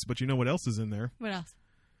for folks, but you know what else is in there? What else?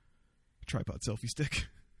 A tripod selfie stick.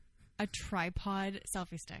 A tripod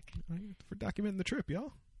selfie stick. For documenting the trip,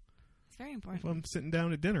 y'all. It's very important. If I'm sitting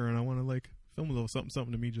down at dinner and I want to film a little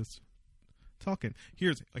something to me just talking.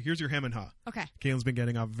 Here's your hem and haw. Okay. Caitlin's been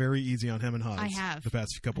getting off very easy on hem and haws. I have. The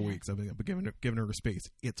past couple weeks. I've been giving her space.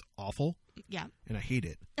 It's awful. Yeah. And I hate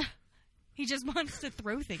it. He just wants to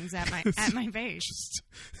throw things at my face.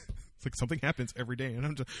 It's like something happens every day, and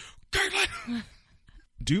I'm just, Caitlin!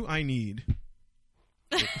 Do I need...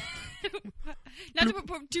 Not to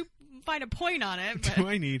put too find a point on it. But. Do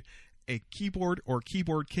I need a keyboard or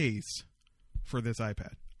keyboard case for this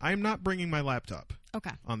iPad? I'm not bringing my laptop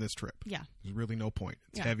on this trip. Yeah. There's really no point.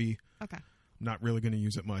 It's heavy. Okay. Not really going to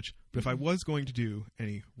use it much. But if I was going to do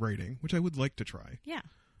any writing, which I would like to try,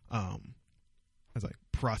 as I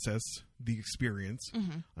process the experience,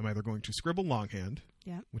 I'm either going to scribble longhand,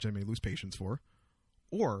 which I may lose patience for,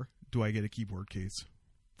 or do I get a keyboard case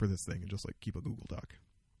for this thing and just like keep a Google Doc?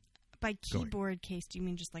 By keyboard case, do you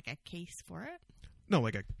mean just like a case for it? No,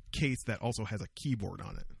 like a case that also has a keyboard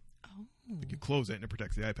on it. Oh. Like you close it and it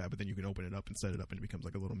protects the iPad, but then you can open it up and set it up and it becomes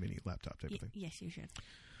like a little mini laptop type of thing. Yes, you should.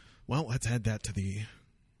 Well, let's add that to the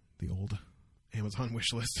old Amazon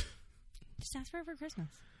wish list. Just ask for it for Christmas.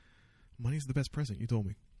 Money's the best present, you told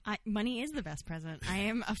me. Money is the best present. I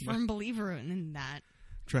am a firm believer in that.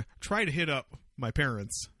 Try to hit up my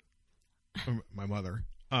parents, or my mother.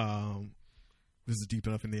 This is deep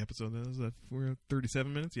enough in the episode that we're at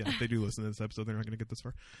 37 minutes. Yeah, if they do listen to this episode, they're not going to get this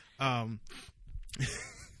far.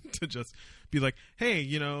 To just be like, hey,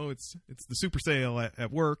 it's the super sale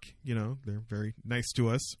at work. They're very nice to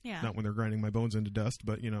us. Yeah. Not when they're grinding my bones into dust,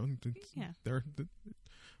 but the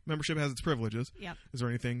membership has its privileges. Yep. Is there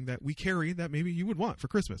anything that we carry that maybe you would want for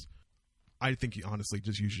Christmas? I think you honestly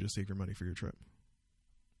you should just save your money for your trip.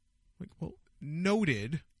 Like, well,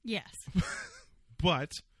 noted. Yes. But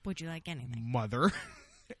would you like anything? Mother,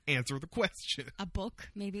 answer the question. A book,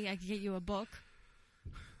 maybe I could get you a book.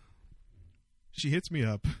 She hits me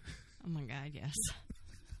up. Oh my God, yes.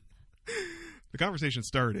 The conversation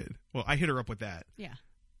started. Well, I hit her up with that. Yeah.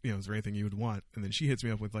 Is there anything you would want? And then she hits me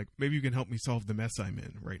up with like, maybe you can help me solve the mess I'm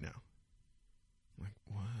in right now. I'm like,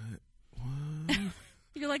 what?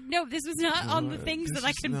 You're like, no, this was not on the things that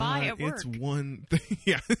I can buy at work. It's one thing.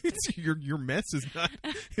 Yeah, it's your mess is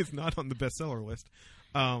not on the bestseller list.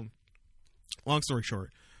 Long story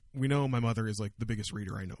short, we know my mother is like the biggest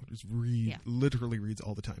reader I know. Just literally reads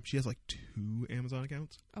all the time. She has like 2 Amazon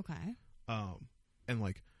accounts. Okay. And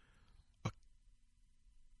like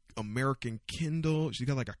American Kindle. She's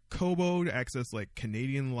got like a Kobo to access like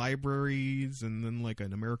Canadian libraries, and then like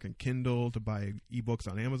an American Kindle to buy ebooks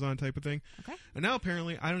on Amazon type of thing. Okay. And now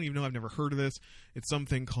apparently, I don't even know, I've never heard of this. It's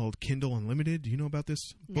something called Kindle Unlimited. Do you know about this,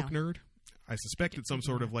 book nerd? I suspect it's some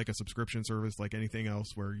sort of like a subscription service like anything else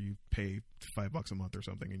where you pay $5 a month or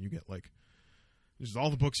something and you get like just all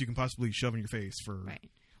the books you can possibly shove in your face for.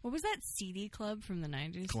 Right. What was that CD club from the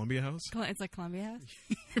 90s? Columbia House? It's like Columbia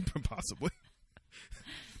House? Possibly.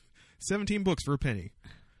 17 books for a penny.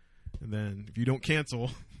 And then if you don't cancel,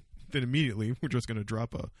 then immediately we're just going to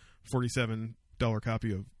drop a $47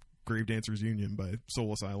 copy of Grave Dancers Union by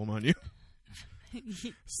Soul Asylum on you.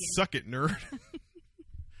 Suck it, nerd.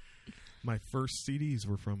 My first CDs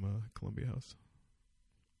were from Columbia House.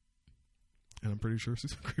 And I'm pretty sure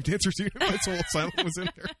Grave Dancers Union by Soul Asylum was in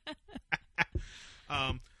there.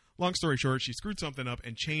 Long story short, she screwed something up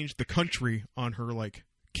and changed the country on her like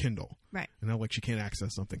Kindle. Right. And now like she can't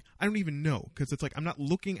access something. I don't even know, because it's like I'm not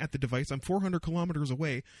looking at the device. I'm 400 kilometers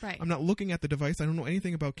away. Right. I'm not looking at the device. I don't know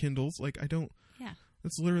anything about Kindles. Like I don't. Yeah.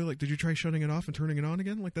 That's literally like, did you try shutting it off and turning it on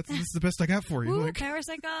again? Like this is the best I got for you. Ooh, like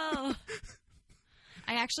Paracycle.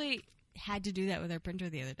 I actually had to do that with our printer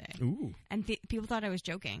the other day. Ooh. And people thought I was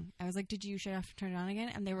joking. I was like, did you shut off and turn it on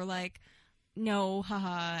again? And they were like, no,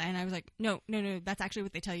 haha. And I was like, no, that's actually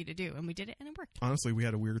what they tell you to do. And we did it and it worked. Honestly, we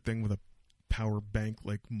had a weird thing with a power bank,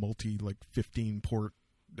 like 15 port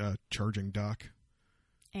charging dock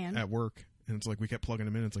at work. And it's like we kept plugging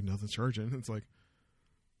them in. It's like nothing's charging. It's like,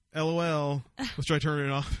 LOL. Let's try turning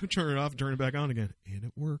it off, and turn it back on again. And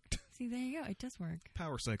it worked. See, there you go. It does work.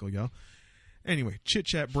 Power cycle, y'all. Anyway, chit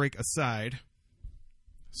chat break aside.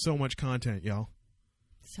 So much content, y'all.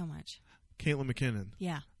 So much. Caitlin McKinnon.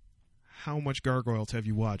 Yeah. How much Gargoyles have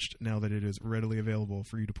you watched now that it is readily available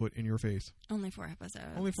for you to put in your face? Only 4 episodes.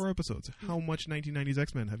 Only 4 episodes. How much 1990s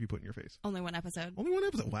X-Men have you put in your face? Only 1 episode. Only 1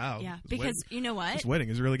 episode. Wow. Yeah, because you know what? This wedding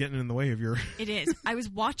is really getting in the way of your... It is. I was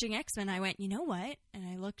watching X-Men. I went, you know what? And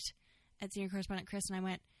I looked at senior correspondent Chris and I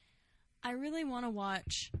went, I really want to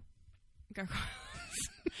watch Gargoyles.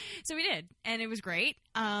 So we did. And it was great.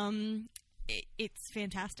 It's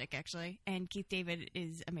fantastic, actually. And Keith David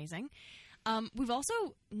is amazing. We've also,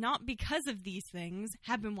 not because of these things,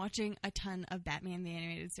 have been watching a ton of Batman the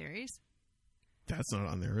Animated Series. That's not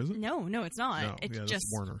on there, is it? No, it's not. No, it's just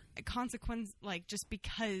Warner. a consequence, like, just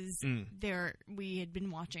because we had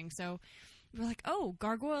been watching. So we were like, oh,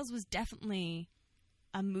 Gargoyles was definitely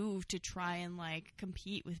a move to try and, like,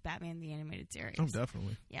 compete with Batman the Animated Series. Oh,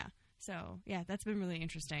 definitely. Yeah. So, yeah, that's been really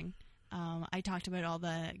interesting. I talked about all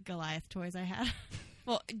the Goliath toys I had.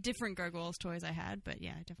 Well, different Gargoyles toys I had, but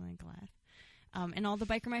yeah, definitely Goliath. And all the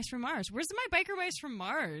biker mice from Mars. Where's my biker mice from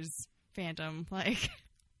Mars, Phantom? Like,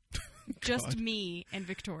 just me and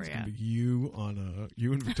Victoria. It's gonna be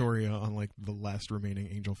you and Victoria on like the last remaining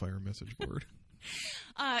Angel Fire message board.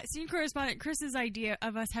 Scene correspondent Chris's idea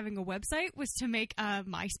of us having a website was to make a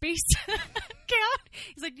MySpace account.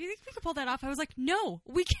 He's like, "Do you think we could pull that off?" I was like, "No,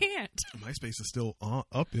 we can't." MySpace is still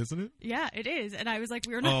up, isn't it? Yeah, it is. And I was like,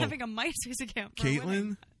 "We're not having a MySpace account for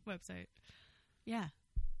Caitlin, a website." Yeah.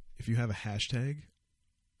 If you have a hashtag,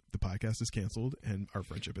 the podcast is canceled, and our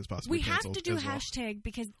friendship is possibly canceled. We have to do a hashtag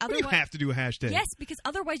because otherwise you have to do a hashtag. Yes, because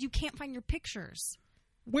otherwise you can't find your pictures.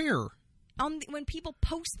 Where? When people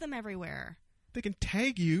post them everywhere. They can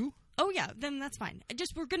tag you. Oh yeah, then that's fine.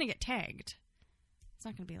 We're gonna get tagged. It's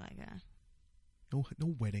not gonna be like no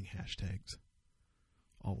wedding hashtags.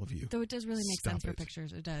 All of you. Though it does really make sense for it.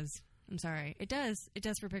 pictures. It does. I'm sorry. It does. It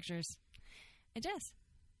does for pictures. It does.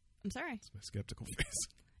 I'm sorry. It's my skeptical face.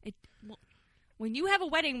 When you have a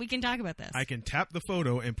wedding, we can talk about this. I can tap the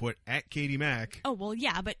photo and put @KatieMac. Oh well,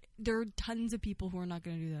 yeah, but there are tons of people who are not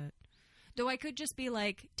going to do that. Though I could just be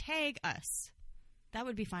like, tag us. That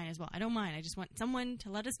would be fine as well. I don't mind. I just want someone to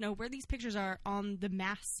let us know where these pictures are on the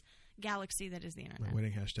mass galaxy that is the internet. My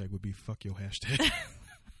wedding hashtag would be fuck yo hashtag.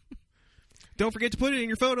 Don't forget to put it in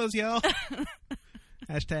your photos, y'all.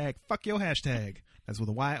 Hashtag fuck yo hashtag. That's with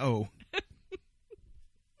a Y-O.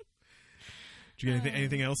 Did you get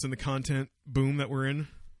anything else in the content boom that we're in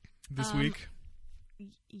this week?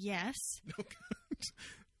 Yes.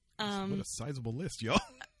 What a sizable list, y'all.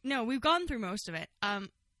 No, we've gone through most of it.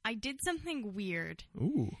 I did something weird.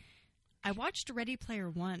 Ooh. I watched Ready Player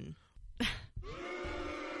One. How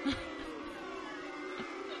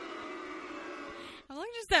long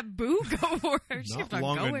does that boo go for?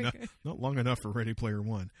 Not long enough for Ready Player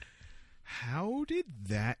One. How did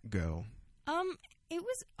that go? It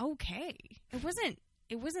was okay. It wasn't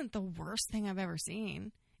the worst thing I've ever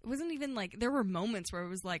seen. It wasn't even like, there were moments where it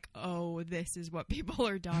was like, oh, this is what people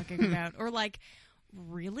are talking about. Or like,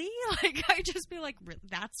 really? Like, I'd just be like,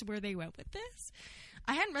 that's where they went with this?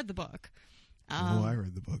 I hadn't read the book. I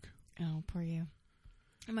read the book. Oh, poor you.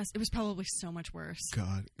 It was probably so much worse.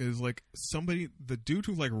 God. It was like the dude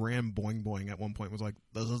who like ran Boing Boing at one point was like,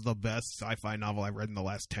 this is the best sci-fi novel I've read in the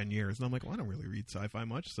last 10 years. And I'm like, well, I don't really read sci-fi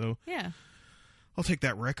much, so yeah, I'll take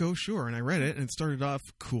that reco, sure. And I read it, and it started off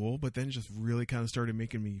cool, but then just really kind of started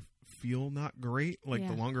making me feel not great, like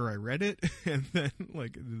the longer I read it. And then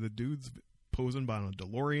like the dude's posing by on a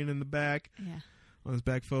DeLorean in the back, on his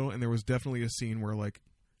back photo, and there was definitely a scene where like,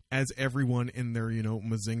 as everyone in their,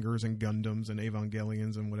 Mazingers and Gundams and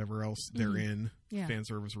Evangelions and whatever else they're in, fan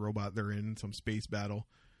service robot, they're in some space battle.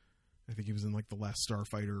 I think he was in like the last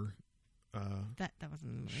Starfighter that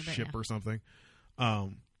wasn't the movie, ship or something.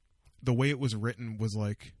 The way it was written was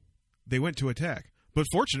like they went to attack, but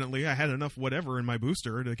fortunately I had enough whatever in my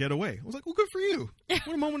booster to get away. I was like, well, good for you.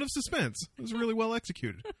 What a moment of suspense. It was really well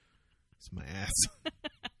executed. It's my ass.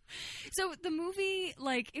 So the movie,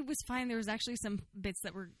 like, it was fine. There was actually some bits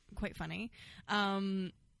that were quite funny.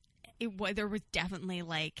 There was definitely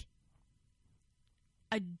like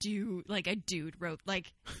a dude wrote a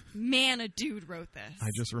dude wrote this. I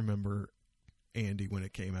just remember Andy when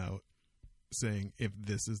it came out saying, if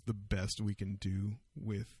this is the best we can do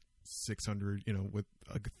with 600, with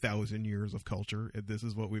 1,000 years of culture, if this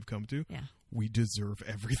is what we've come to, we deserve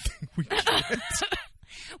everything we get.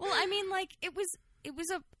 Well, I mean, like, it was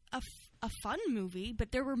a fun movie,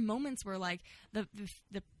 but there were moments where like the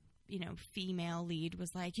female lead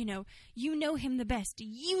was like, you know him the best.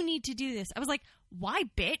 You need to do this. I was like, why,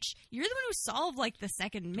 bitch? You're the one who solved like the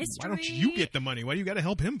second mystery. Why don't you get the money? What do you got to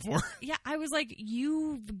help him for? Yeah, I was like,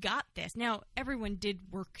 you've got this. Now, everyone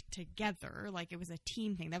did work together. Like, it was a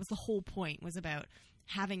team thing. That was the whole point, was about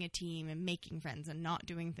having a team and making friends and not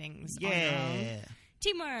doing things on your own.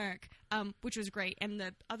 Teamwork, which was great, and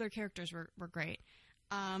the other characters were great.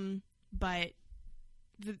 But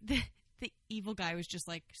the evil guy was just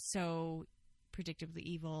like so predictably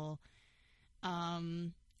evil.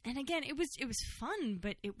 And again, it was fun,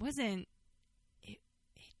 but it wasn't.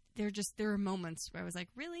 There were moments where I was like,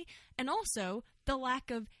 really? And also the lack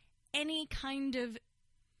of any kind of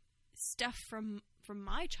stuff from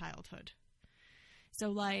my childhood. So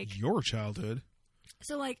like your childhood.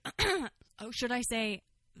 So like, should I say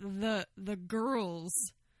the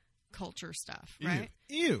girls' culture stuff, right?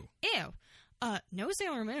 Ew. No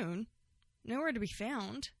Sailor Moon, nowhere to be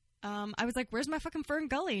found. I was like, where's my fucking Fern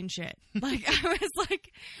Gully and shit? Like, I was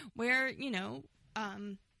like, where,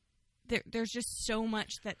 there's just so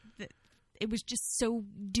much that it was just so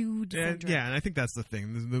dude-centric. Yeah, and I think that's the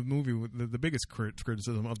thing. The movie, the biggest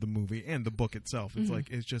criticism of the movie and the book itself, it's like,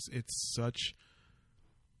 it's such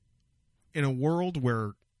in a world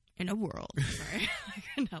where... In a world. Sorry. I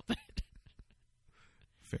couldn't help it.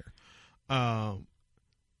 Fair.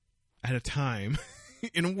 At a time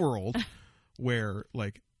in a world where,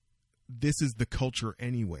 like, this is the culture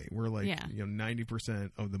anyway. Where, like,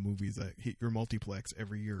 90% of the movies that hit your multiplex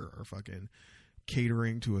every year are fucking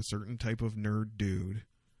catering to a certain type of nerd dude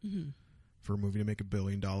for a movie to make $1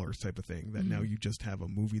 billion type of thing. That now you just have a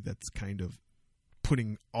movie that's kind of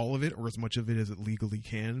putting all of it, or as much of it as it legally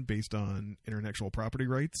can, based on intellectual property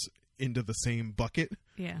rights, into the same bucket.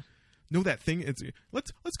 Yeah. Know that thing?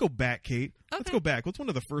 Let's go back, Kate. Okay. Let's go back. What's one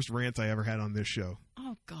of the first rants I ever had on this show?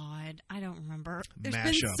 Oh God, I don't remember.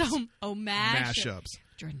 Mashups. Mashups.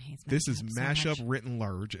 Jordan hates mashups. This is mashup so written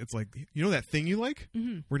large. It's like, you know that thing you like?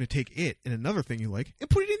 Mm-hmm. We're going to take it and another thing you like and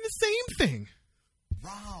put it in the same thing.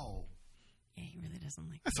 Wow. Yeah, he really doesn't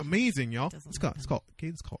like. That's amazing, y'all. It's called art.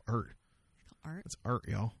 It's called art. It's art,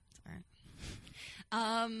 y'all. It's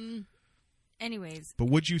art. Anyways. But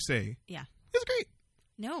would you say? Yeah. It was great.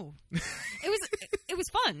 No, it was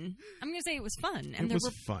fun. I'm gonna say it was fun, and it was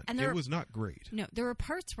fun. And it was not great. No, there were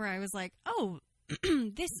parts where I was like, "Oh,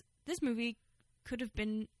 this movie could have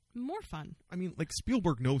been more fun." I mean, like,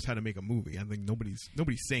 Spielberg knows how to make a movie. I think nobody's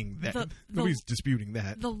saying that. Nobody's disputing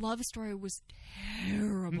that. The love story was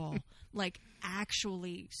terrible, like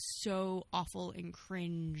actually so awful and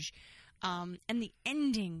cringe, and the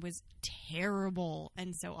ending was terrible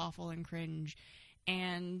and so awful and cringe.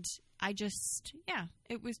 And I just,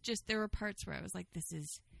 it was just, there were parts where I was like, this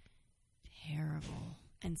is terrible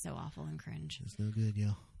and so awful and cringe. It's no good,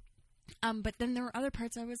 y'all. But then there were other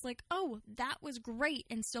parts I was like, oh, that was great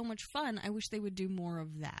and so much fun. I wish they would do more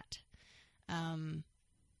of that.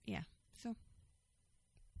 So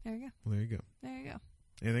there you go. Well, there you go. There you go.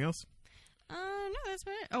 Anything else? No, that's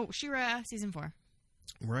about it. Oh, She-Ra season 4.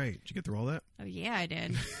 Right. Did you get through all that? Oh, yeah, I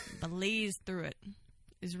did. Blazed through it. It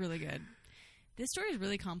was really good. This story is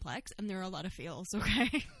really complex, and there are a lot of feels,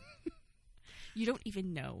 okay? You don't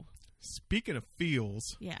even know. Speaking of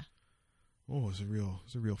feels. Yeah. Oh, it's a real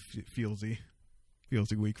feelsy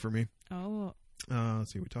week for me. Oh.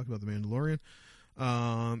 Let's see, we talked about The Mandalorian.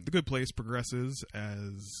 The Good Place progresses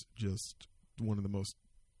as just one of the most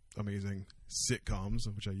amazing sitcoms,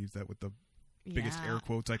 which I use that with the biggest air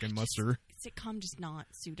quotes I can muster. Sitcom does not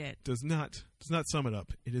suit it. Does not sum it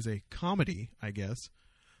up. It is a comedy, I guess.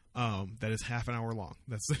 That is half an hour long.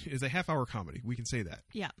 It is a half-hour comedy. We can say that.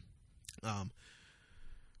 Yeah.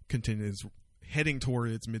 Continues heading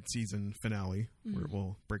toward its mid-season finale, where it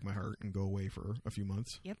will break my heart and go away for a few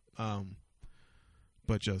months. Yep.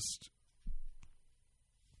 But just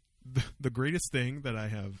the greatest thing that I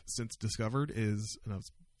have since discovered is, and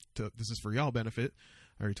this is for y'all benefit.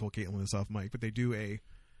 I already told Caitlin this off mic, but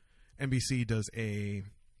NBC does a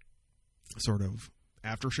sort of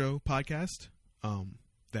after show podcast.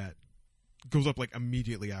 That goes up like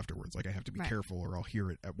immediately afterwards. Like, I have to be careful or I'll hear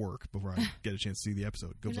it at work before I get a chance to see the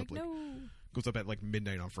episode. Goes up at like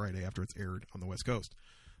midnight on Friday after it's aired on the West Coast.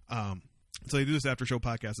 So they do this after show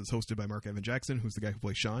podcast. It's hosted by Mark Evan Jackson, who's the guy who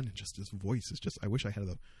plays Sean. And just his voice is just, I wish I had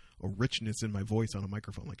a richness in my voice on a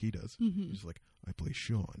microphone like he does. Mm-hmm. He's like, I play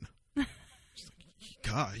Sean. Just like,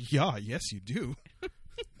 God, yeah, yes you do.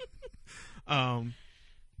 And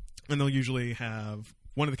they'll usually have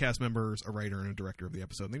one of the cast members, a writer, and a director of the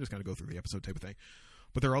episode, and they just kind of go through the episode type of thing.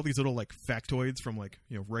 But there are all these little, like, factoids from, like,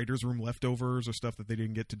 writer's room leftovers or stuff that they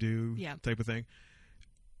didn't get to do type of thing.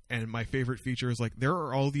 And my favorite feature is, like, there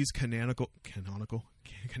are all these canonical,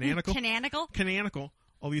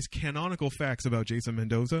 all these canonical facts about Jason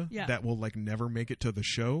Mendoza that will, like, never make it to the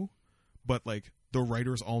show, but, like, the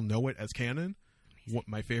writers all know it as canon.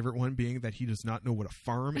 My favorite one being that he does not know what a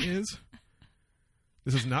farm is.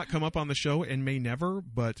 This has not come up on the show and may never,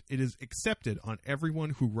 but it is accepted on everyone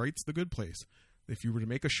who writes The Good Place. If you were to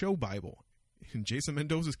make a show Bible, and Jason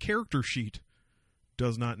Mendoza's character sheet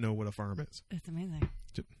does not know what a farm is. It's amazing.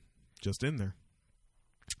 Just in there.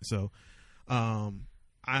 So, I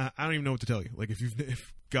don't even know what to tell you. Like,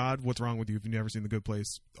 if God, what's wrong with you? If you've never seen The Good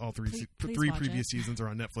Place, all three previous seasons are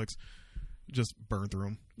on Netflix. Just burn through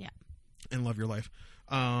them. Yeah. And love your life.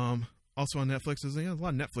 Also on Netflix, there's a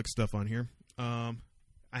lot of Netflix stuff on here.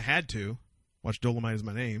 I had to watch Dolomite Is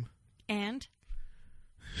My Name. And?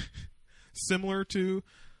 Similar to,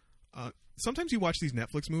 sometimes you watch these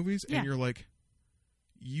Netflix movies and you're like,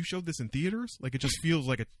 you showed this in theaters? Like, it just feels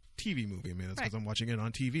like a TV movie. I mean, that's because I'm watching it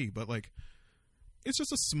on TV. But, like, it's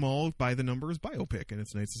just a small, by-the-numbers biopic. And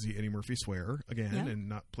it's nice to see Eddie Murphy swear again and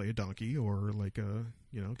not play a donkey or, like, a,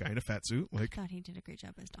 guy in a fat suit. Like, I thought he did a great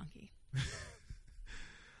job as donkey.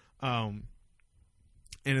 And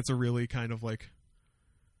it's a really kind of, like,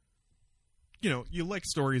 you like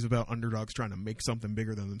stories about underdogs trying to make something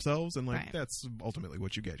bigger than themselves, and like that's ultimately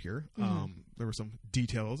what you get here. There were some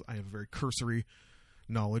details. I have a very cursory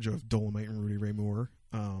knowledge of Dolomite and Rudy Ray Moore,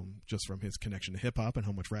 just from his connection to hip hop and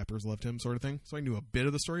how much rappers loved him, sort of thing. So I knew a bit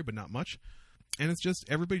of the story, but not much. And it's just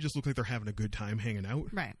everybody just looks like they're having a good time hanging out.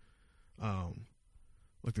 Right.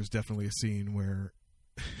 Like there's definitely a scene where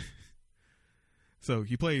so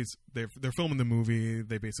he plays. They're filming the movie.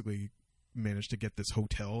 They basically managed to get this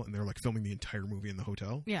hotel, and they're like filming the entire movie in the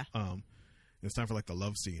hotel. Yeah. And it's time for like the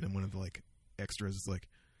love scene, and one of the like extras is like,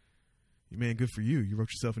 "Man, good for you. You wrote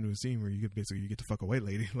yourself into a scene where you get to fuck a white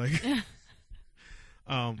lady." Like,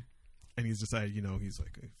 and he's decided, he's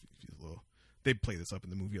like, he's a little. They play this up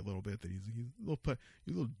in the movie a little bit that he's a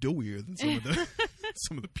little doughier than some of the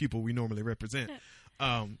some of the people we normally represent.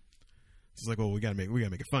 It's like, well, we gotta make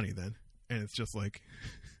it funny then, and it's just like.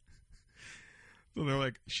 So they're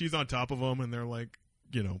like, she's on top of him, and they're like,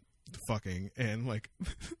 fucking, and like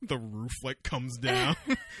the roof like comes down.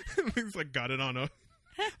 He's like got it on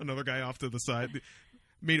another guy off to the side.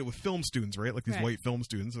 Made it with film students, right? Like these white film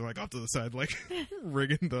students are like off to the side, like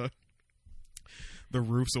rigging the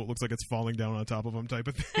roof so it looks like it's falling down on top of them, type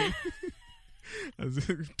of thing. As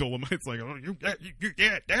Dolomite's like, oh, you get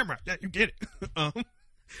it, damn right, yeah, you get it.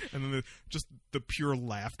 And then just the pure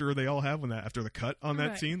laughter they all have after the cut on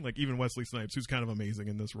that scene. Like even Wesley Snipes, who's kind of amazing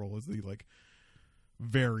in this role, is the like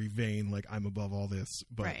very vain, like I'm above all this,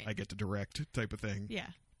 but I get to direct type of thing. Yeah.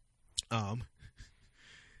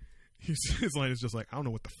 His line is just like, I don't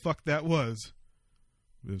know what the fuck that was.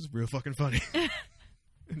 It was real fucking funny.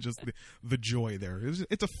 And just the joy there.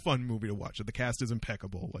 It's a fun movie to watch. The cast is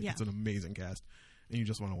impeccable. Like it's an amazing cast, and you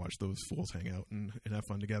just want to watch those fools hang out and have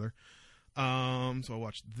fun together. So I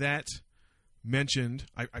watched that. Mentioned,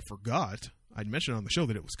 I forgot. I'd mentioned on the show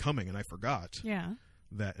that it was coming, and I forgot. Yeah.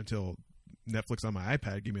 That until Netflix on my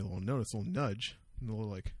iPad gave me a little notice, a little nudge, and a little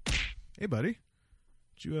like, "Hey, buddy,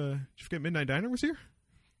 did you forget Midnight Diner was here?"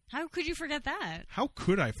 How could you forget that? How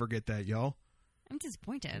could I forget that, y'all? I'm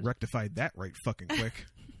disappointed. Rectified that right fucking quick.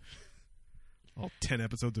 All 10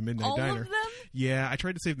 episodes of Midnight All Diner. All of them? Yeah, I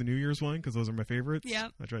tried to save the New Year's one because those are my favorites. Yeah.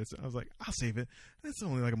 I was like, I'll save it. That's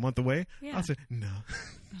only like a month away. Yeah. I'll say, no. Oh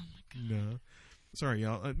my God. No. Sorry,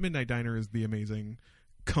 y'all. Midnight Diner is the amazing,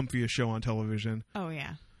 comfiest show on television. Oh,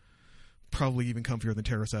 yeah. Probably even comfier than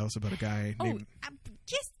Terrace House about a guy named...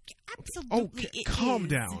 Yes, absolutely. Oh, calm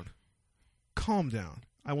down. Calm down.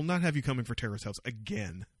 I will not have you coming for Terrace House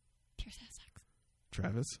again. Terrace House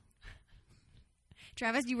sucks.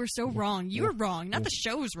 Travis, you were so wrong. You were wrong. Not the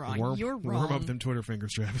show's wrong. You're wrong. Warm up them Twitter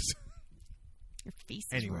fingers, Travis. Your face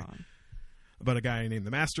is wrong. About a guy named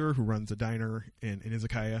the Master who runs a diner in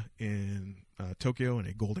izakaya in Tokyo, in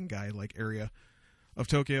a Golden Gai-like area of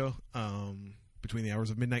Tokyo, between the hours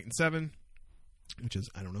of midnight and 7, which is,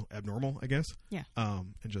 I don't know, abnormal, I guess. Yeah.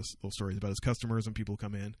 And just little stories about his customers and people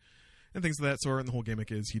come in and things of that sort. And the whole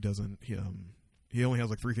gimmick is he only has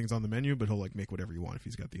like 3 things on the menu, but he'll like make whatever you want if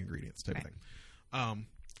he's got the ingredients type of thing.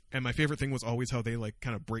 And my favorite thing was always how they like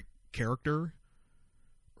kind of break character,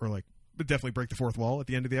 or like definitely break the fourth wall at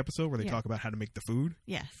the end of the episode where they talk about how to make the food.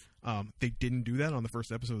 Yes. They didn't do that on the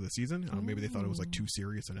first episode of the season. Maybe they thought it was like too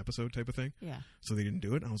serious an episode type of thing. Yeah. So they didn't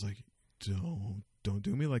do it. And I was like, don't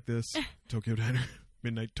do me like this. Tokyo Diner,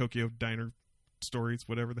 Midnight Tokyo Diner stories,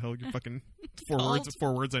 whatever the hell you fucking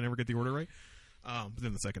 4 words. I never get the order right. But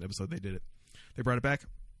then the second episode they did it. They brought it back.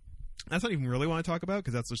 That's not even really what I talk about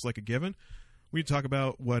because that's just like a given. We need to talk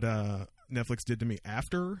about what Netflix did to me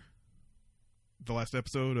after the last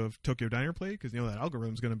episode of Tokyo Diner played, because that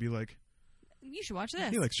algorithm's going to be like, you should watch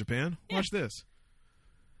this. He likes Japan. Yeah. Watch this.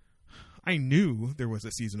 I knew there was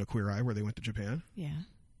a season of Queer Eye where they went to Japan. Yeah.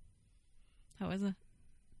 How was it?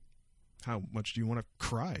 How much do you want to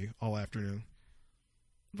cry all afternoon?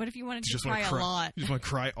 What if you wanted to cry a lot? You just want to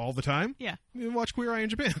cry all the time? Yeah. You watch Queer Eye in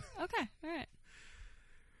Japan. Okay. All right.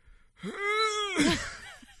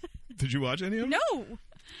 Did you watch any of them? No.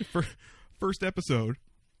 First episode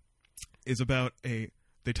is about they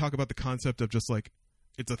talk about the concept of just like,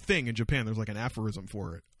 it's a thing in Japan. There's like an aphorism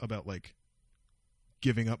for it about like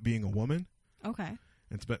giving up being a woman. Okay.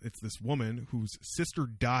 It's this woman whose sister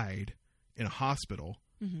died in a hospital.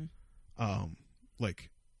 Mm-hmm. Like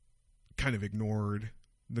kind of ignored,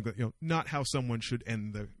 not how someone should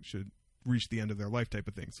reach the end of their life type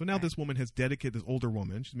of thing. So now this woman has dedicated, this older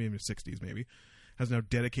woman, she's maybe in her 60s maybe, has now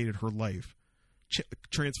dedicated her life,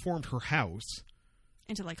 transformed her house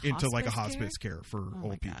into a hospice care for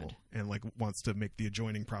old people, and like wants to make the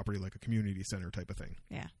adjoining property like a community center type of thing.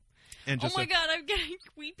 Yeah. And just God, I'm getting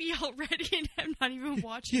weepy already, and I'm not even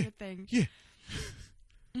watching the thing. Yeah.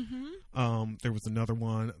 Mm-hmm. There was another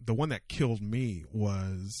one. The one that killed me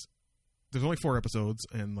was there's only 4 episodes,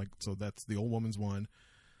 and like, so that's the old woman's one.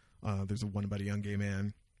 There's one about a young gay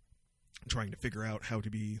man trying to figure out how to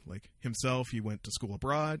be like himself. He went to school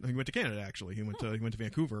abroad. He went to Canada, actually. He went to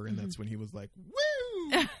Vancouver, and that's when he was like,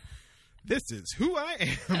 woo, this is who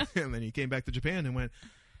I am. And then he came back to Japan and went,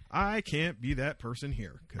 I can't be that person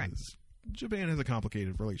here, because Japan has a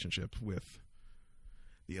complicated relationship with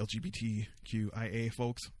the LGBTQIA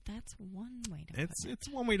folks. That's one way to put it. It's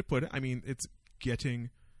one way to put it. I mean, it's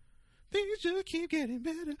getting, things just keep getting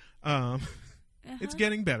better. It's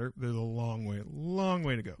getting better. There's a long way to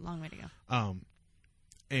go. Long way to go.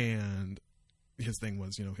 And his thing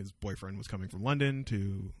was, you know, his boyfriend was coming from London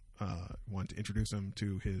to want to introduce him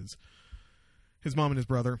to his mom and his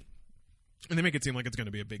brother. And they make it seem like it's going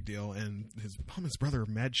to be a big deal. And his mom and his brother are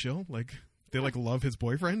mad chill. Like, they like love his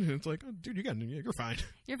boyfriend. And it's like, oh, dude, you're fine.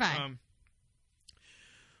 You're fine.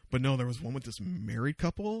 But no, there was one with this married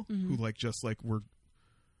couple who like just like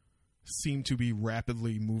seemed to be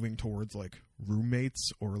rapidly moving towards like roommates,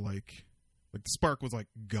 or like the spark was like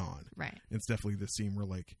gone. Right. It's definitely this scene where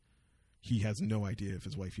like he has no idea if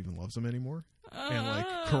his wife even loves him anymore. And like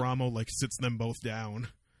Karamo like sits them both down.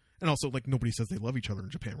 And also like nobody says they love each other in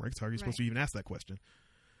Japan, right? So how are you supposed to even ask that question?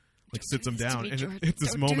 Like sits them down, and it's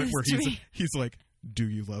this moment where he's like, do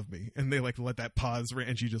you love me? And they like let that pause,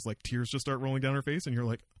 and she just like tears just start rolling down her face, and you're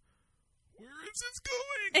like, where is this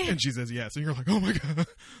going? And she says yes, and you're like, oh my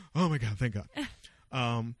god, thank God.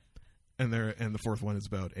 And the fourth one is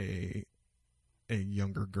about a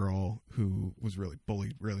younger girl who was really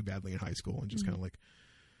bullied really badly in high school, and just kind of like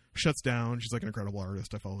shuts down. She's like an incredible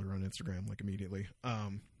artist. I followed her on Instagram like immediately.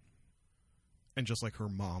 And just like her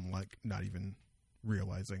mom, like not even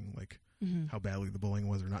realizing like how badly the bullying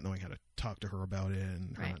was, or not knowing how to talk to her about it,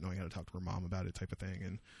 and her not knowing how to talk to her mom about it, type of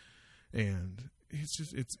thing. And it's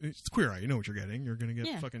just it's Queer Eye. You know what you're getting. You're gonna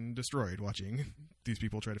get fucking destroyed watching these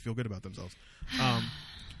people try to feel good about themselves.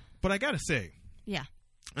 But I gotta say, I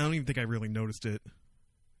don't even think I really noticed it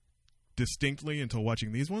distinctly until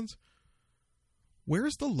watching these ones.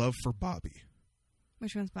 Where's the love for Bobby?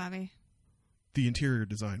 Which one's Bobby? The interior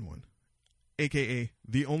design one, aka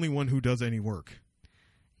the only one who does any work.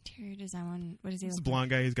 Interior design one. What is he? He's a blonde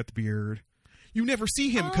guy. He's got the beard. You never see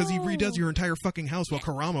him because he redoes your entire fucking house while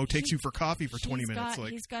Karamo takes you for coffee for 20 minutes.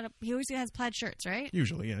 He always has plaid shirts, right?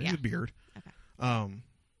 Usually, yeah. He has a beard. Okay.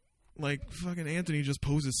 Like fucking Anthony just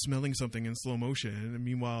poses smelling something in slow motion, and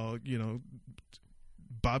meanwhile, you know,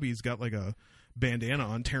 Bobby's got like a bandana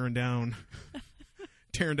on, tearing down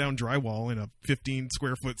drywall in a 15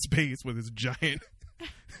 square foot space with his giant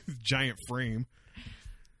frame.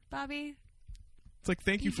 Bobby, it's like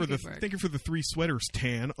thank you for the 3 sweaters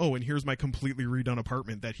tan. Oh, and here's my completely redone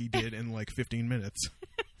apartment that he did in like 15 minutes.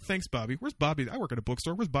 Thanks, Bobby. Where's Bobby? I work at a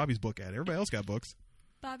bookstore. Where's Bobby's book at? Everybody else got books.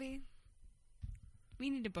 Bobby, we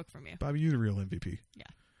need a book from you. Bobby, you're the real MVP. Yeah.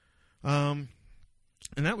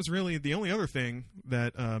 And that was really the only other thing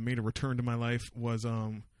that made a return to my life was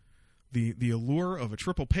the allure of a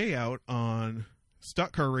triple payout on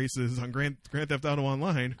stock car races on Grand Theft Auto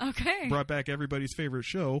Online. Okay. Brought back everybody's favorite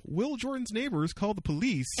show, Will Jordan's Neighbors Call the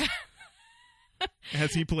Police,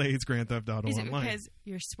 as he plays Grand Theft Auto Online. Is it because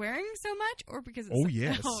you're swearing so much, or because it's... Oh,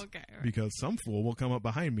 yes. Oh, okay. Right. Because some fool will come up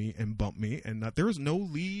behind me and bump me, and there is no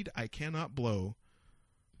lead I cannot blow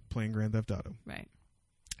playing Grand Theft Auto. Right.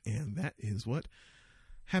 And that is what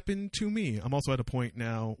happened to me. I'm also at a point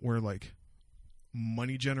now where, like,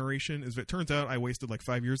 money generation is, it turns out I wasted like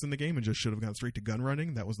 5 years in the game and just should have gone straight to gun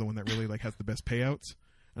running. That was the one that really like has the best payouts.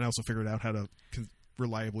 And I also figured out how to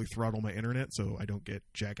reliably throttle my internet so I don't get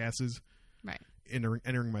jackasses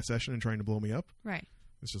entering my session and trying to blow me up. Right.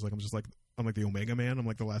 It's just like I'm like the Omega Man. I'm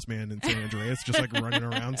like the last man in San Andreas, just like running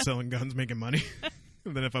around selling guns, making money.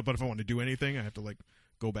 And then if I want to do anything, I have to like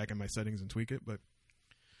go back in my settings and tweak it. But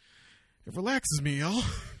it relaxes me, y'all.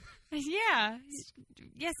 Yeah.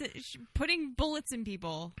 Yes, putting bullets in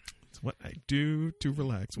people. It's what I do to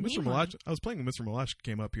relax. When Mr. Malach, I was playing when Mr. Malach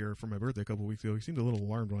came up here for my birthday a couple weeks ago. He seemed a little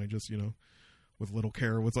alarmed when I just, with little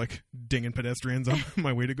care, was like dinging pedestrians on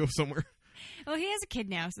my way to go somewhere. Well, he has a kid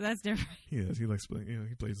now, so that's different. He is. He likes playing,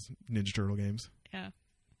 he plays Ninja Turtle games. Yeah.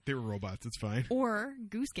 They were robots. It's fine. Or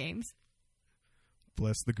Goose games.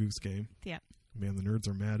 Bless the Goose game. Yeah. Man, the nerds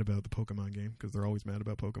are mad about the Pokemon game because they're always mad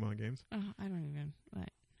about Pokemon games. Oh, I don't even...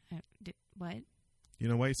 What? You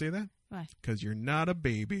know why you say that? Why? Because you're not a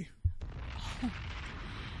baby.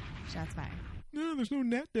 Shots fired. No, there's no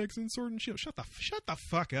Nat Dex in Sword and Shield. Shut the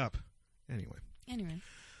fuck up. Anyway.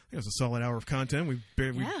 It was a solid hour of content. We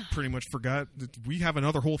pretty much forgot that we have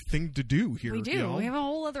another whole thing to do here. We do. Y'all. We have a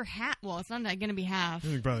whole other half. Well, it's not going to be half.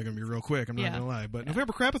 It's probably going to be real quick. I'm not going to lie. But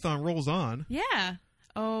November Crapathon rolls on. Yeah.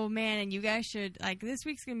 Oh, man, and you guys should, this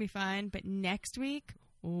week's going to be fine, but next week,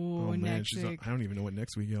 next week. I don't even know what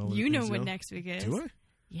next week is. You know what next week is. Do I?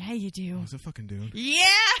 Yeah, you do. What's it fucking doing? Yeah,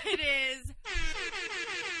 it is.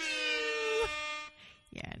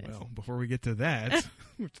 Yeah, it is. Well, before we get to that,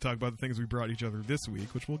 we have to talk about the things we brought each other this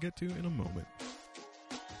week, which we'll get to in a moment.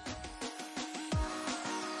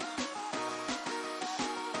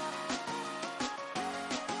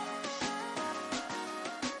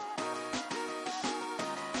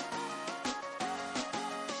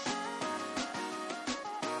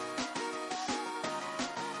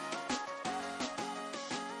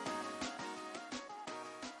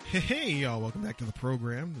 Hey, y'all. Welcome back to the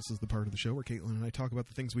program. This is the part of the show where Caitlin and I talk about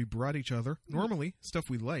the things we brought each other. Normally, stuff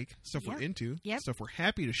we like, stuff we're into, stuff we're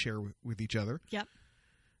happy to share with each other. Yep.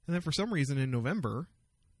 And then for some reason in November,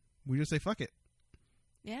 we just say, fuck it.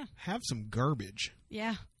 Yeah. Have some garbage.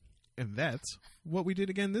 Yeah. And that's what we did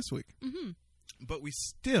again this week. Mm-hmm. But we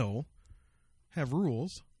still have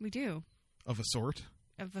rules. We do. Of a sort.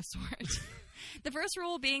 Of a sort. The first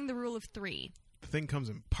rule being the rule of 3. The thing comes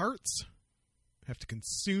in parts. Have to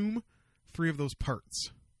consume 3 of those parts.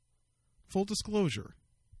 Full disclosure,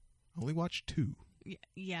 I only watched 2.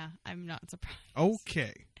 Yeah, I'm not surprised.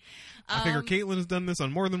 Okay. I figure Caitlin has done this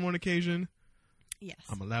on more than one occasion. Yes.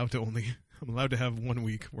 I'm allowed to have 1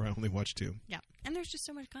 week where I only watch 2. Yeah. And there's just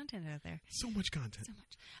so much content out there. So much content. So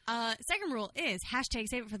much. Second rule is #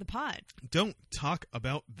 save it for the pod. Don't talk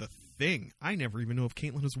about The Thing. I never even know if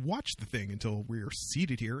Caitlin has watched The Thing until we're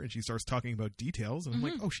seated here and she starts talking about details. And I'm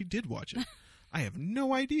like, oh, she did watch it. I have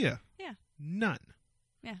no idea. Yeah. None.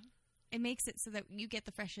 Yeah. It makes it so that you get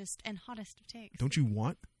the freshest and hottest of takes. Don't you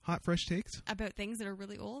want hot, fresh takes? About things that are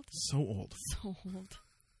really old? So old. So old.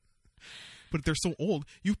 But if they're so old,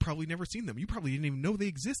 you've probably never seen them. You probably didn't even know they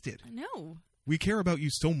existed. No. We care about you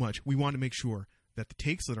so much, we want to make sure that the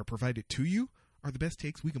takes that are provided to you are the best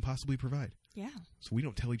takes we can possibly provide. Yeah. So we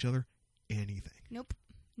don't tell each other anything. Nope.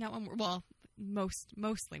 Not when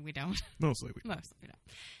mostly we don't. Mostly we don't. Mostly we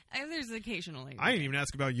don't. There's occasionally. I didn't even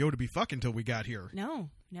ask about Yo to be fucking until we got here. No.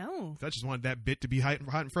 I just wanted that bit to be hot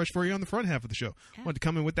and fresh for you on the front half of the show. Yeah. Wanted to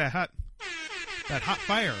come in with that hot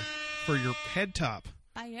fire for your head top.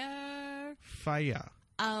 Fire.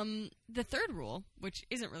 The third rule, which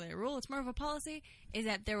isn't really a rule, it's more of a policy, is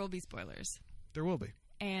that there will be spoilers. There will be.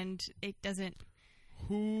 And it doesn't...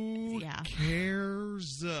 Who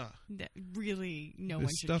cares? Really, no one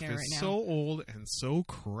should care right now. This stuff is so old and so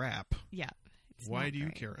crap. Yeah. Why do you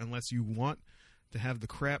care? Unless you want to have the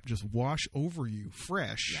crap just wash over you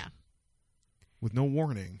fresh. Yeah. With no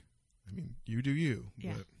warning. I mean, you do you.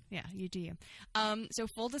 Yeah. But... Yeah, you do you. So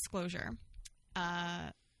full disclosure,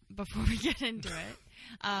 before we get into it.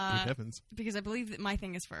 Good heavens. Because I believe that my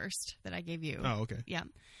thing is first that I gave you. Oh, okay. Yeah.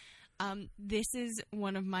 This is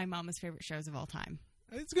one of my mama's favorite shows of all time.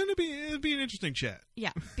 It'll be an interesting chat.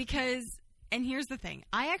 Yeah, because, and here's the thing.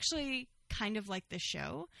 I actually kind of like this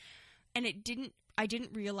show, and I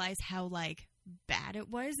didn't realize how, bad it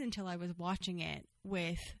was until I was watching it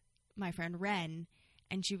with my friend Ren,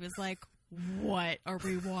 and she was like, what are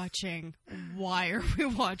we watching? Why are we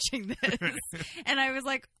watching this? And I was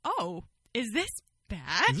like, oh, is this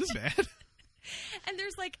bad? Is this bad? And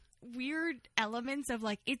there's, weird elements of,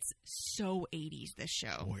 it's so 80s, this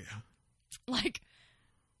show. Oh, yeah.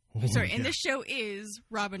 And this show is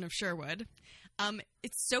Robin of Sherwood.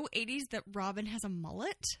 It's so 80s that Robin has a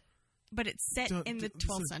mullet, but it's set in the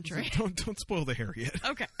 12th century. Don't spoil the hair yet.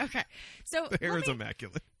 Okay. So the hair is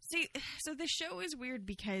immaculate. See, so the show is weird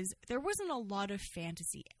because there wasn't a lot of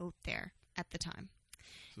fantasy out there at the time.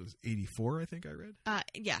 So it was 84, I think I read?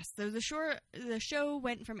 Yes. So the show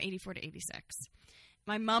went from 84 to 86.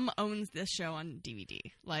 My mom owns this show on DVD,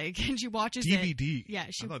 and she watches DVD? it. Yeah,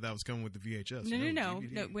 I thought that was coming with the VHS. No.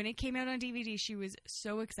 When it came out on DVD, she was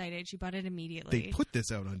so excited. She bought it immediately. They put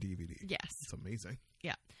this out on DVD. Yes. It's amazing.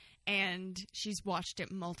 Yeah. And she's watched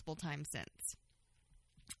it multiple times since.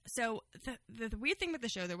 So the weird thing with the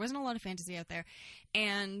show, there wasn't a lot of fantasy out there,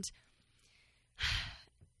 and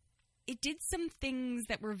it did some things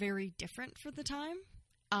that were very different for the time,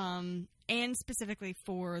 and specifically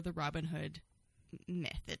for the Robin Hood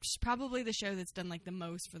myth. It's probably the show that's done the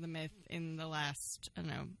most for the myth in the last,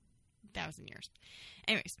 1,000 years.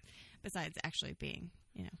 Anyways, besides actually being,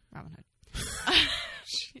 Robin Hood.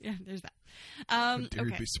 Yeah, there's that. How dare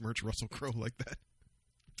you besmirch Russell Crowe like that?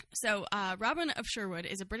 So, Robin of Sherwood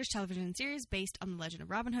is a British television series based on the legend of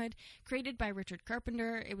Robin Hood, created by Richard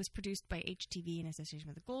Carpenter. It was produced by HTV in association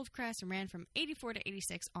with the Goldcrest and ran from 84 to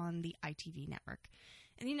 86 on the ITV network.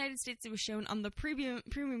 In the United States, it was shown on the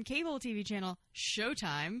premium cable TV channel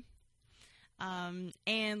Showtime,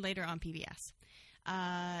 and later on PBS.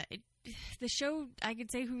 It the show, I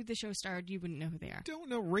could say who the show starred. You wouldn't know who they are. Don't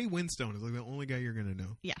know. Ray Winstone is like the only guy you're going to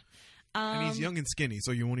know. Yeah. And he's young and skinny,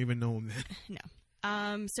 so you won't even know him then. No.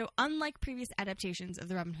 So unlike previous adaptations of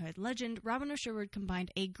the Robin Hood legend, Robin of Sherwood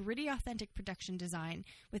combined a gritty, authentic production design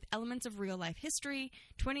with elements of real-life history,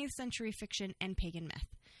 20th century fiction, and pagan myth.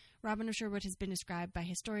 Robin of Sherwood has been described by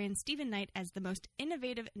historian Stephen Knight as the most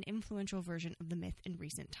innovative and influential version of the myth in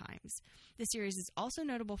recent times. The series is also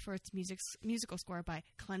notable for its musical score by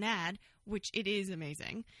Clannad, which it is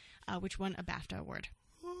amazing, which won a BAFTA award.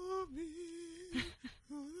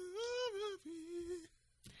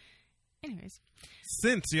 Anyways.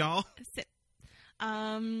 Synths, y'all.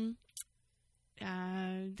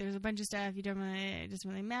 There's a bunch of stuff. It doesn't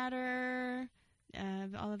really matter.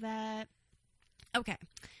 All of that. Okay.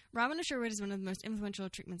 Robin of Sherwood is one of the most influential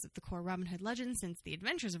treatments of the core Robin Hood legend since The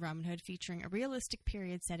Adventures of Robin Hood, featuring a realistic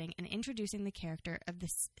period setting and introducing the character of the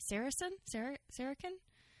Saracen?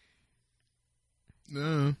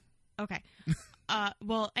 No. Okay.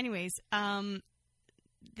 Well, anyways,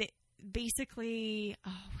 basically,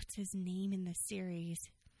 what's his name in the series?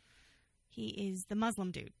 He is the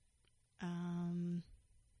Muslim dude. I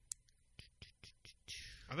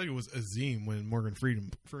think it was Azim when Morgan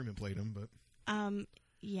Freeman played him, but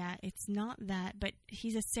yeah, it's not that, but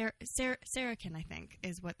he's a Saracen, I think,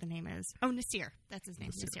 is what the name is. Oh, Nasir, that's his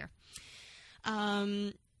name, Nasir.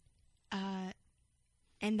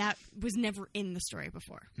 And that was never in the story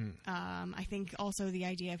before. I think also the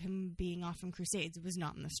idea of him being off on crusades was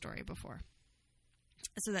not in the story before.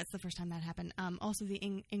 So that's the first time that happened. Also,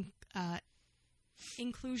 the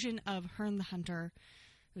inclusion of Herne the Hunter,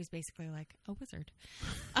 who's basically like a wizard.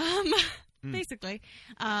 Basically,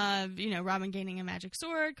 Robin gaining a magic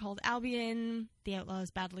sword called Albion, the outlaws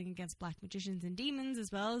battling against black magicians and demons, as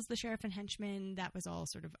well as the sheriff and henchmen. That was all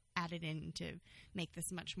sort of added in to make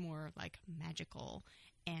this much more like magical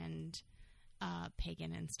and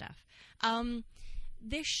pagan and stuff.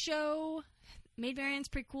 This show made Variant's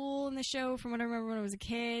pretty cool in the show from what I remember when I was a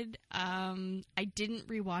kid. I didn't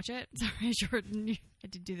rewatch it. Sorry, Jordan. You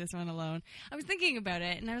had to do this one alone. I was thinking about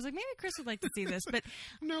it, and I was like, maybe Chris would like to see this, but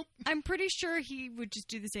nope. I'm pretty sure he would just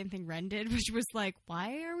do the same thing Ren did, which was like,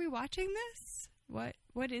 why are we watching this?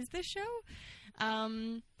 What is this show?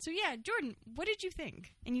 So yeah, Jordan, what did you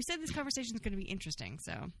think? And you said this conversation is going to be interesting,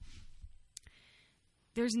 so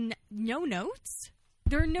there's no notes?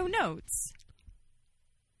 There are no notes.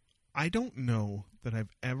 I don't know that I've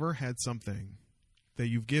ever had something that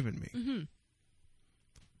you've given me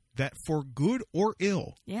that, for good or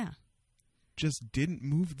ill, just didn't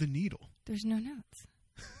move the needle. There's no notes.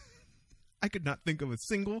 I could not think of a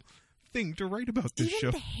single thing to write about this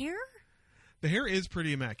show. The hair? The hair is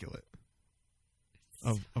pretty immaculate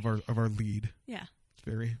of our lead. Yeah. It's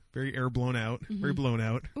very, very air blown out. Very blown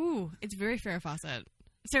out. Ooh, it's very Farrah Fawcett.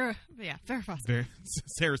 Farrah Fawcett.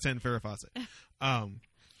 Saracen Farrah Fawcett.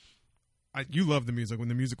 You love the music. When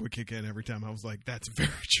the music would kick in every time, I was like, that's very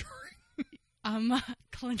jarring.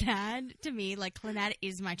 Clannad, to me, Clannad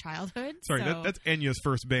is my childhood. Sorry, so... that's Enya's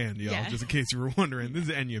first band, y'all, just in case you were wondering. This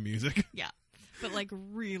is Enya music. Yeah, but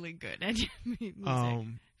really good Enya music.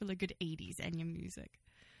 Really good 80s Enya music.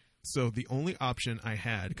 So the only option I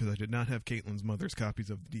had, because I did not have Caitlin's mother's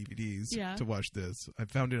copies of the DVDs to watch this, I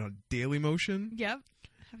found it on Dailymotion. Yep.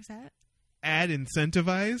 How was that? Ad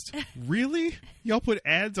incentivized? Really? Y'all put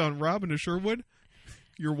ads on Robin of Sherwood?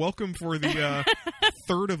 You're welcome for the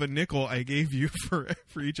third of a nickel I gave you for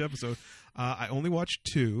each episode. I only watched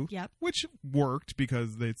 2, which worked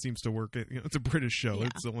because it seems to work. It's a British show. Yeah.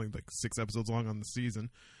 It's only 6 episodes long on the season,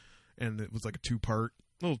 and it was like a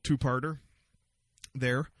little two-parter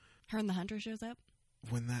there. Herne the Hunter shows up?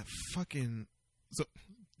 When that fucking... So...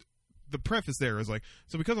 The preface there is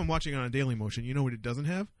so because I'm watching it on Dailymotion, you know what it doesn't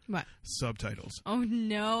have? What? Subtitles. Oh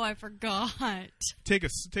no, I forgot. Take a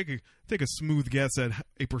smooth guess at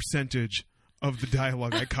a percentage of the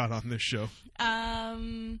dialogue I caught on this show.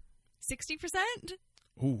 60%?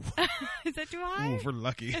 Ooh. Is that too high? Ooh, we're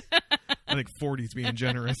lucky. I think 40's being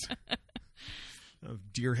generous. A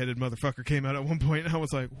deer-headed motherfucker came out at one point, and I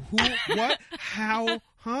was like, who? What? How?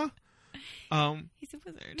 Huh? He's a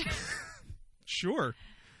wizard. Sure.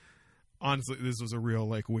 Honestly, this was a real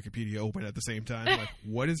Wikipedia open at the same time.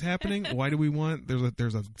 What is happening? Why do we want?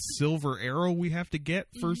 There's a silver arrow we have to get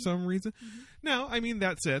for some reason. Now, I mean,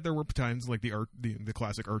 that said, there were times the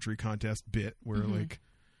classic archery contest bit where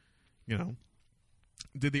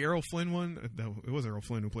did the Errol Flynn one? It was Errol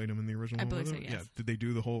Flynn who played him in the original. I believe so. Yes. Yeah. Did they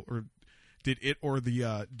do the whole? Or Did it or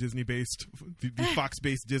the Disney-based, the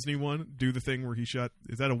Fox-based Disney one do the thing where he shot?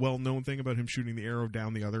 Is that a well-known thing about him shooting the arrow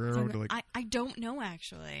down the other arrow? I don't know,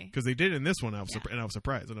 actually. Because they did in this one, and I was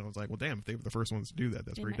surprised. And I was like, well, damn, if they were the first ones to do that,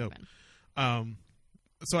 that's pretty dope.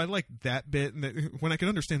 So I like that bit. And when I could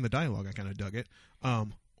understand the dialogue, I kind of dug it.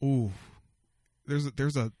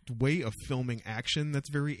 There's a way of filming action that's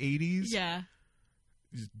very 80s. Yeah.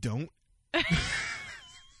 Just don't.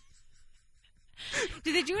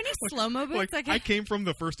 Do they do any slow-mo bits? I came from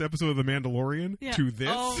the first episode of The Mandalorian to this.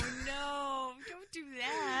 Oh, no. Don't do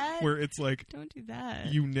that. Where it's like... Don't do that.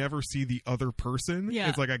 You never see the other person. Yeah.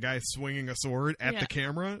 It's like a guy swinging a sword at the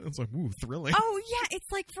camera. It's like, ooh, thrilling. Oh, yeah.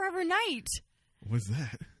 It's like Forever Night. What's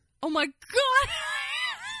that? Oh, my God.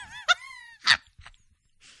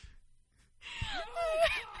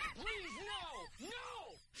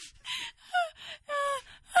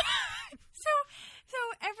 So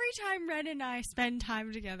every time Ren and I spend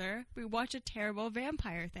time together, we watch a terrible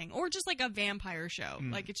vampire thing, or just like a vampire show.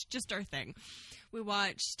 Like, it's just our thing. We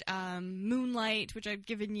watched Moonlight, which I've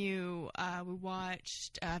given you. We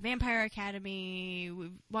watched Vampire Academy.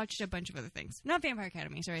 We watched a bunch of other things. Not Vampire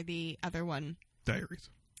Academy, sorry, the other one. Diaries.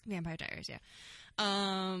 Vampire Diaries, yeah.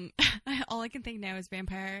 All I can think now is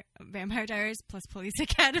Vampire Diaries plus Police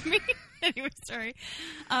Academy. Anyway, sorry.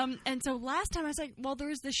 And so last time I was like, well, there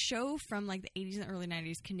was this show from like the 80s and early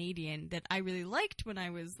 90s Canadian that I really liked when I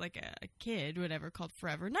was like a kid, whatever, called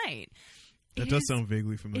Forever Night. That does sound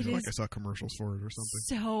vaguely familiar. Like I saw commercials for it or something.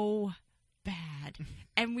 So bad,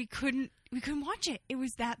 and we couldn't watch it. It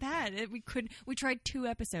was that bad. We tried 2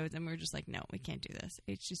 episodes, and we were just like, no, we can't do this.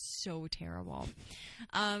 It's just so terrible.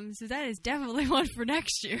 So that is definitely one for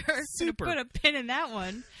next year. Super. Put a pin in that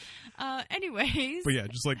one. Anyways, but yeah,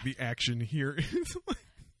 just like the action here is like,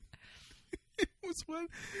 it was when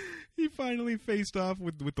he finally faced off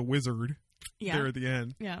with the wizard. Yeah. There at the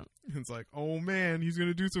end. Yeah. It's like, oh man, he's going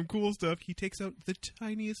to do some cool stuff. He takes out the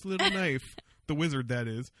tiniest little knife. The wizard, that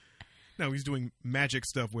is. Now he's doing magic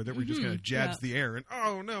stuff with it where he just kind of jabs the air and,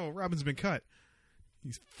 oh no, Robin's been cut.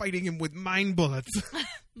 He's fighting him with mine bullets.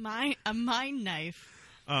 A mine knife.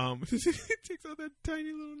 He takes out that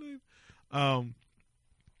tiny little knife.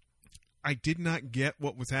 I did not get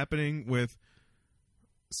what was happening with...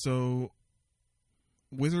 So...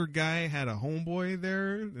 Wizard guy had a homeboy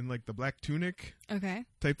there in like the black tunic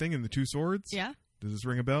type thing and the 2 swords. Yeah. Does this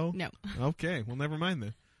ring a bell? No. Okay, well, never mind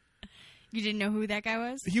then. You didn't know who that guy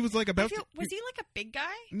was? He was like about was he like a big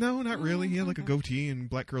guy? No, not really. He had like a goatee and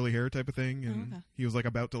black curly hair type of thing, and he was like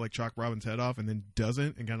about to like chop Robin's head off and then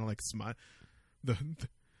doesn't and kind of like smile. The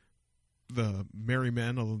merry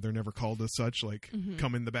men, although they're never called as such, like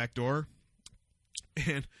come in the back door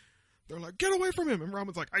and they're like, get away from him, and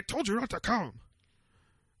Robin's like, I told you not to come.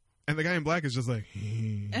 And the guy in black is just like,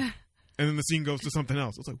 and then the scene goes to something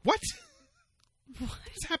else. It's like, what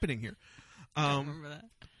is happening here? I don't remember that.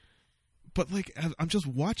 But like, I'm just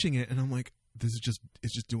watching it, and I'm like, it's just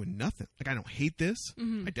doing nothing. Like, I don't hate this.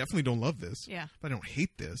 I definitely don't love this. Yeah, but I don't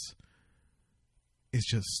hate this. It's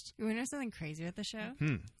just. You want to know something crazy about the show?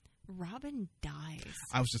 Robin dies.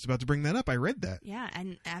 I was just about to bring that up. I read that. Yeah,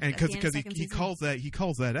 and because he calls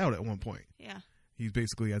that out at one point. Yeah. He's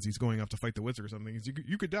basically, as he's going up to fight the wizard or something, he's,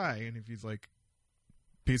 you could die. And if he's like,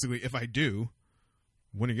 basically, if I do,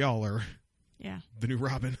 one of y'all are the new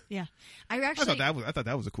Robin. Yeah. I thought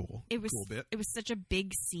that was a cool bit. It was such a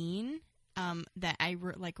big scene that I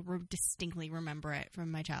distinctly remember it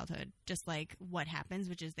from my childhood. Just like what happens,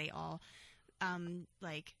 which is they all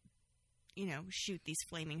shoot these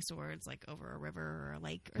flaming swords like over a river or a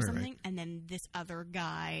lake or something. Right. And then this other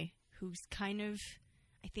guy who's kind of...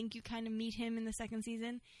 I think you kind of meet him in the second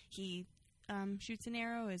season. He shoots an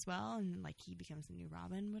arrow as well, and like he becomes the new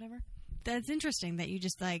Robin, whatever. That's interesting that you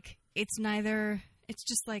just like it's neither. It's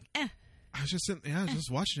just like I was just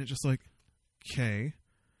just watching it, just like, okay,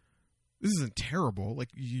 this isn't terrible. Like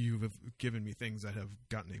you have given me things that have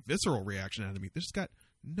gotten a visceral reaction out of me. This just got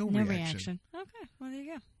no reaction. Okay, well there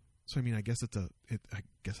you go. So I mean, I guess I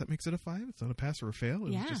guess that makes it a 5. It's not a pass or a fail.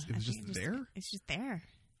 It was just there. It's just there.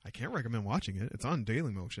 I can't recommend watching it. It's on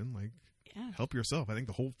Dailymotion. Like, help yourself. I think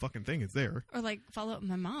the whole fucking thing is there. Or like follow up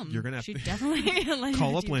my mom. You're gonna have to definitely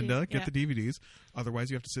call up Linda, get the DVDs. Otherwise,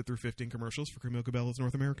 you have to sit through 15 commercials for Camille Cabello's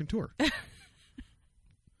North American tour.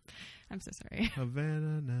 I'm so sorry.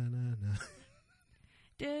 Havana, na na na.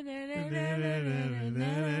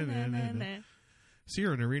 See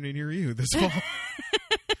her in an arena near you this fall.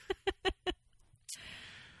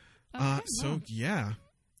 So yeah.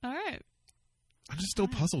 All right. I'm just still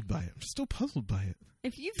puzzled by it.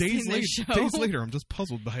 If you've seen this show... Days later, I'm just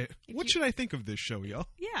puzzled by it. What should I think of this show, y'all?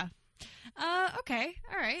 Yeah. Okay.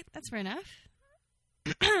 All right. That's fair enough.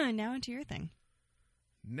 Now into your thing.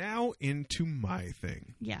 Now into my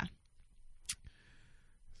thing. Yeah.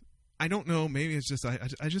 I don't know. Maybe it's just I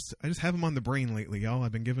just have him on the brain lately, y'all.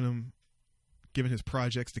 I've been giving his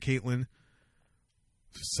projects to Caitlin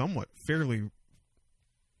somewhat fair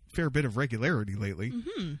bit of regularity lately.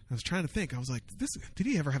 Mm-hmm. I was trying to think. I was like, did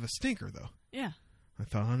he ever have a stinker though? Yeah. I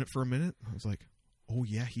thought on it for a minute. I was like, oh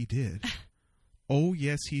yeah, he did. Oh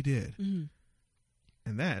yes, he did. Mm-hmm.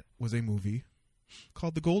 And that was a movie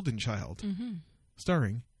called The Golden Child, mm-hmm.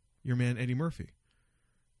 starring your man Eddie Murphy,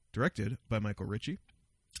 directed by Michael Ritchie.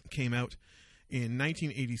 Came out in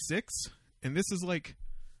 1986, and this is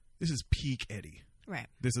peak Eddie. Right.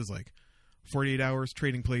 This is like 48 Hours,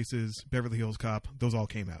 Trading Places, Beverly Hills Cop. Those all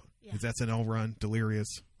came out. Yeah. His SNL run, Delirious.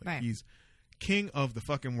 Right. He's king of the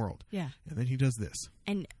fucking world. Yeah. And then he does this.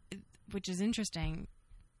 And which is interesting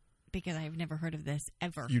because I've never heard of this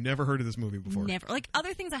ever. You never heard of this movie before? Never. Like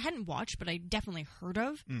other things I hadn't watched, but I definitely heard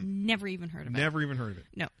of. Never even heard of it. Never even heard of it.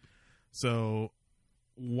 No. So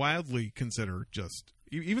wildly considered just,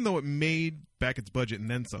 even though it made back its budget and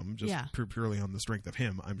then some, just purely on the strength of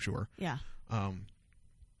him, I'm sure. Yeah.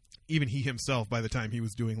 Even he himself, by the time he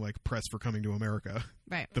was doing like press for Coming to America,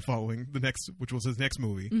 right, which was his next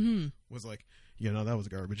movie, mm-hmm. was like, that was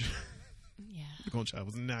garbage. Yeah. The Golden Child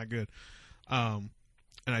was not good. And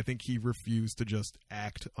I think he refused to just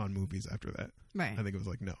act on movies after that. Right. I think it was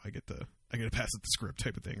like, no, I get to pass it the script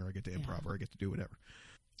type of thing, or I get to improv, or I get to do whatever.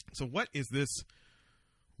 So what is this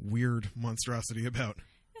weird monstrosity about?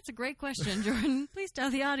 That's a great question, Jordan. Please tell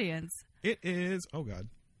the audience. It is,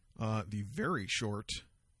 the very short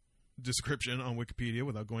description on Wikipedia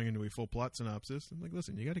without going into a full plot synopsis. I'm like,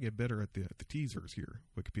 listen, you got to get better at the teasers here,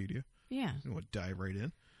 Wikipedia. Yeah. You want to dive right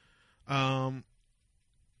in.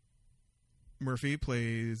 Murphy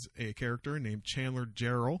plays a character named Chandler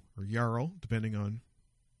Jarrell, or Yarrell, depending on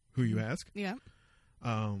who you ask. Yeah.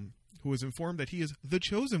 Who is informed that he is the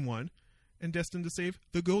chosen one and destined to save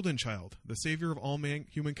the Golden Child, the savior of all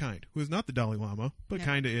humankind, who is not the Dalai Lama, but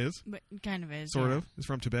kind of is. But kind of is. Sort of. Is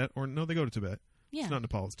from Tibet. Or no, they go to Tibet. Yeah. It's not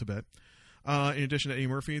Nepal, it's Tibet. In addition to Eddie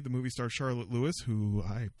Murphy, the movie stars Charlotte Lewis, who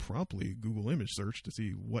I promptly Google image searched to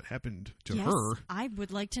see what happened to her. I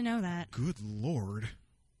would like to know that. Good Lord.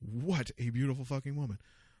 What a beautiful fucking woman.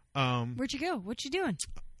 Where'd you go? What you doing?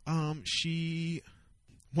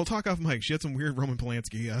 We'll talk off mic. She had some weird Roman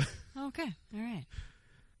Polanski. Okay. All right.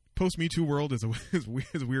 Post-Me Too world is a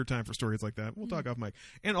weird time for stories like that. We'll talk off mic.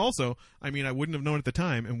 And also, I wouldn't have known at the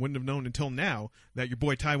time and wouldn't have known until now that your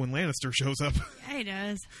boy Tywin Lannister shows up. Yeah, he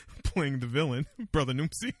does. Playing the villain, Brother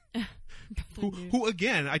Noomsy. who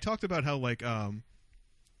again, I talked about how, like, what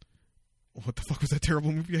the fuck was that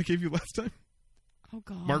terrible movie I gave you last time? Oh,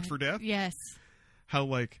 God. Marked for Death? Yes. How,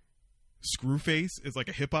 like, Screwface is like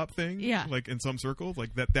a hip-hop thing. Yeah. Like, in some circles.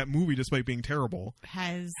 Like, that movie, despite being terrible,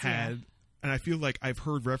 had... And I feel like I've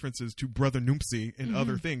heard references to Brother Noomsy and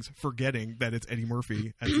other things, forgetting that it's Eddie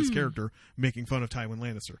Murphy as this character making fun of Tywin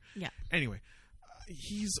Lannister. Yeah. Anyway,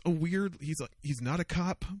 he's a weird... He's not a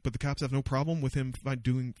cop, but the cops have no problem with him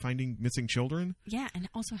finding missing children. Yeah, and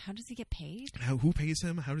also, how does he get paid? Who pays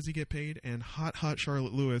him? How does he get paid? And hot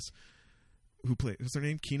Charlotte Lewis, who plays... What's her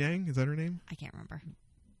name? Kenang? Is that her name? I can't remember.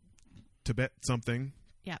 Tibet something.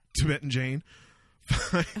 Yeah. Tibetan Jane.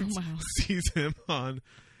 Sees him on...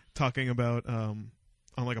 talking about on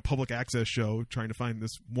like a public access show, trying to find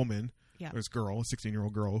this woman, this girl, a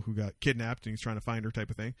 16-year-old girl who got kidnapped, and he's trying to find her, type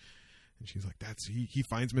of thing. And she's like, he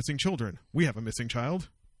finds missing children. We have a missing child.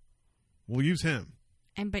 We'll use him.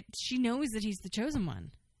 But she knows that he's the chosen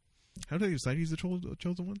one. How do they decide he's the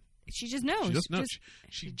chosen one? She just knows. She just knows.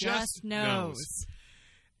 She just knows.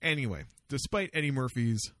 Anyway, despite Eddie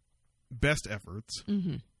Murphy's best efforts,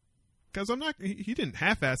 because he didn't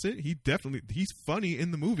half-ass it. He's funny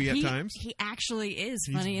in the movie at times. He actually is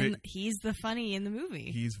funny, and he's the funny in the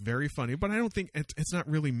movie. He's very funny, but I don't think it's not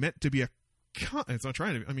really meant to be a... It's not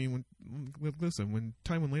trying to... I mean, when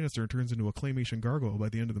Tywin Lannister turns into a claymation gargoyle by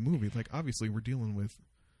the end of the movie, like, obviously we're dealing with...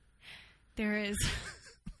 There's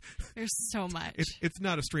so much. It's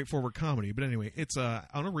not a straightforward comedy, but anyway, it's on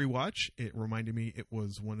a rewatch. It reminded me it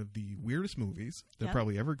was one of the weirdest movies that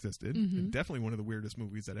probably ever existed, and definitely one of the weirdest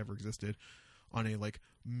movies that ever existed on a like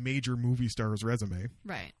major movie star's resume.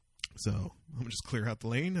 Right. So I'm gonna just clear out the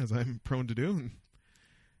lane as I'm prone to do. And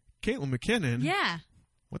Caitlin McKinnon. Yeah.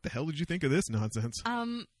 What the hell did you think of this nonsense?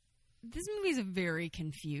 This movie is very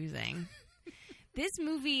confusing. This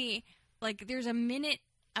movie, like, there's a minute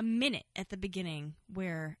at the beginning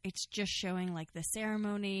where it's just showing like the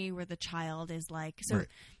ceremony where the child is like, so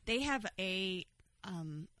they have a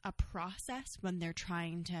process when they're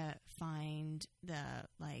trying to find the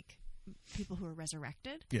like people who are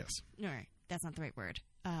resurrected. Yes. No, that's not the right word.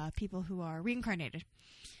 People who are reincarnated.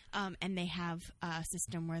 And they have a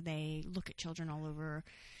system where they look at children all over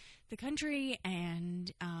the country,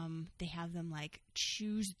 and they have them like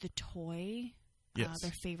choose the toy,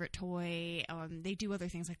 their favorite toy. They do other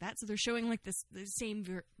things like that. So they're showing like the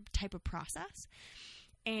same type of process.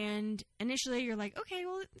 And initially you're like, okay,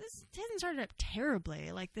 well, this hasn't started up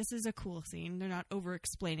terribly. Like, this is a cool scene. They're not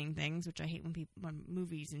over-explaining things, which I hate when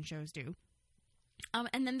movies and shows do.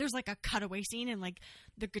 And then there's like a cutaway scene and like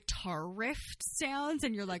the guitar riff sounds,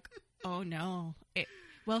 and you're like, oh no,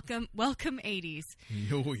 welcome 80s.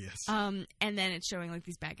 Oh yes. And then it's showing like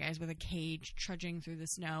these bad guys with a cage trudging through the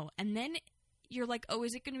snow, and then you're like, oh,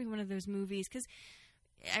 is it going to be one of those movies? Because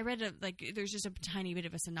I read there's just a tiny bit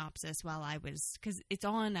of a synopsis because it's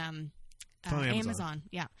on Amazon.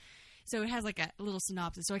 Yeah. So it has like a little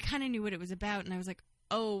synopsis. So I kind of knew what it was about, and I was like,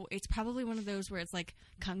 oh, it's probably one of those where it's like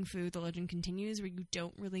Kung Fu, The Legend Continues, where you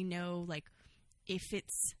don't really know like if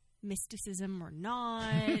it's mysticism or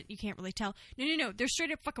not. You can't really tell. No. They're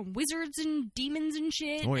straight up fucking wizards and demons and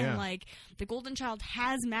shit. Oh, yeah. And like the Golden Child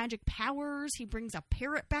has magic powers. He brings a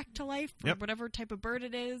parrot back to life, or whatever type of bird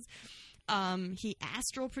it is. He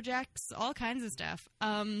astral projects, all kinds of stuff.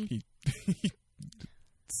 He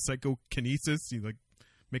psychokinesis. He like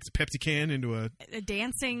makes a Pepsi can into a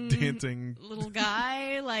dancing little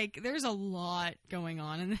guy. Like, there's a lot going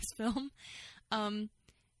on in this film.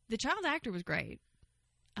 The child actor was great.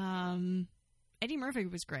 Eddie Murphy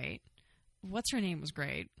was great. What's her name was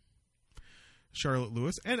great. Charlotte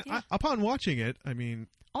Lewis. And upon watching it, I mean,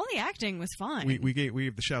 all the acting was fine. We gave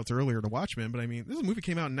the shouts earlier to Watchmen, but I mean, this movie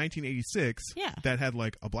came out in 1986. Yeah. That had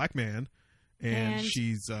like a black man, and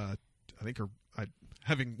she's I think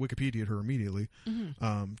having Wikipedia'd her immediately.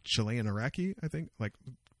 Mm-hmm. Chilean Iraqi, I think, like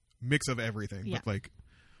mix of everything, but like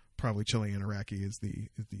probably Chilean Iraqi is the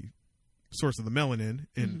source of the melanin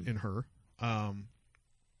in her.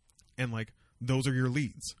 And like those are your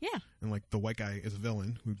leads. Yeah. And like the white guy is a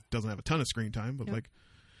villain who doesn't have a ton of screen time, but like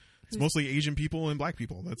it's mostly Asian people and black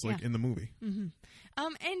people that's like in the movie. Mm-hmm.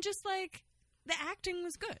 And just like the acting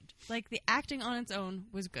was good. Like the acting on its own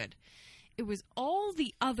was good. It was all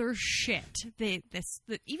the other shit. Even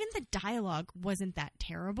the dialogue wasn't that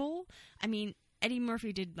terrible. I mean, Eddie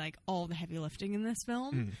Murphy did like all the heavy lifting in this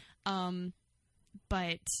film.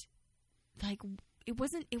 But like it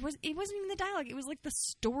wasn't even the dialogue. It was like the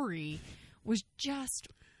story was just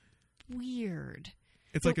weird.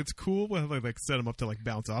 It's like it's cool when they like set him up to like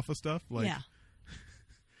bounce off of stuff. Like,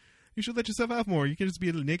 you should let yourself out more. You can't just be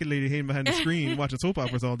a naked lady hiding behind the screen watching soap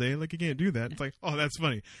operas all day. Like, you can't do that. It's like, oh, that's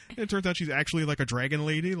funny. And it turns out she's actually like a dragon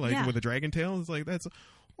lady, like with a dragon tail. It's like, that's,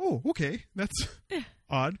 oh, okay, that's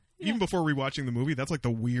odd. Even before rewatching the movie, that's like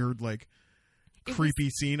the weird, like creepy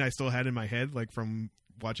scene I still had in my head, like from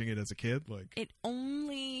watching it as a kid. Like, the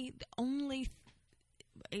only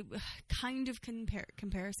kind of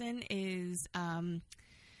comparison is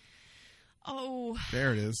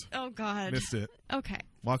there it is. Oh God, missed it. Okay,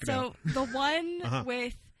 walk it out. So the one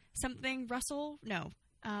with something Russell, no,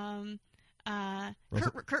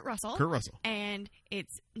 Kurt Russell. Kurt Russell, and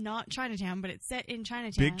it's not Chinatown, but it's set in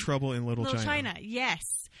Chinatown. Big Trouble in Little China. Yes,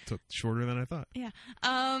 took shorter than I thought. Yeah.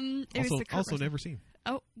 Also never seen.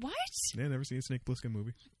 Oh, what? Yeah, never seen a Snake Plissken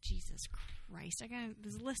movie. Jesus Christ!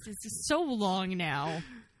 This list is just so long now.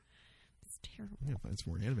 It's terrible. I'm gonna find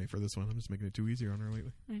some more anime for this one. I'm just making it too easy on her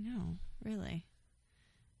lately. I know, really.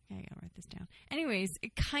 Okay, I gotta write this down. Anyways,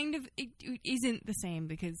 it isn't the same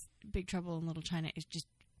because Big Trouble in Little China is just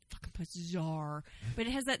fucking bizarre, but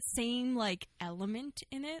it has that same like element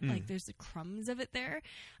in it. Like there's the crumbs of it there,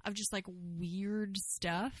 of just like weird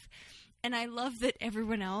stuff, and I love that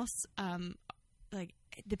everyone else, like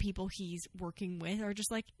the people he's working with, are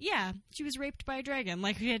just like, yeah, she was raped by a dragon.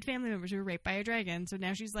 Like, she had family members who were raped by a dragon, so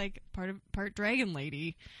now she's like part dragon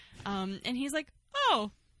lady. And he's like,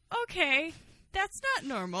 oh, okay, that's not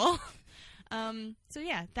normal. So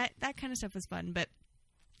yeah, that kind of stuff was fun. But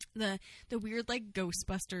the weird like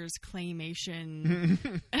Ghostbusters claymation,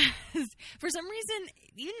 for some reason,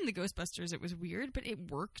 even in the Ghostbusters it was weird, but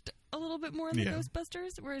it worked a little bit more in the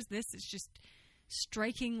Ghostbusters. Whereas this is just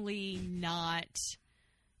strikingly not.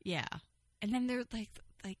 Yeah. And then they're like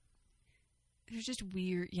there's just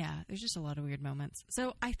weird, there's just a lot of weird moments.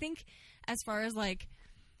 So I think as far as like,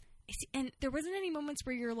 and there wasn't any moments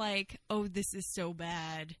where you're like, oh, this is so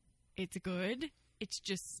bad, it's good. It's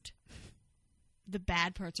just the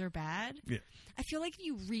bad parts are bad. Yeah. I feel like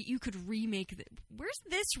if you could remake where's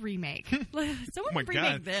this remake? Someone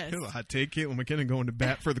remake this. Here's a hot take. Caitlin McKinnon going to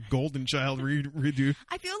bat for the Golden Child redo.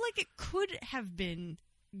 I feel like it could have been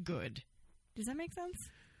good. Does that make sense?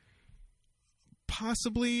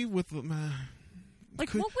 Possibly with...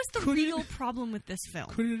 what was the real problem with this film?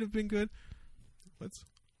 Could it have been good? Let's...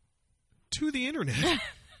 To the internet.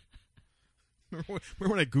 Remember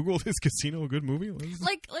when I Googled "Is Casino a good movie?"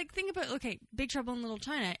 Like think about, Big Trouble in Little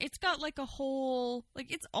China. It's got like a whole,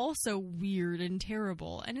 it's also weird and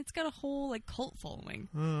terrible, and it's got a whole like cult following.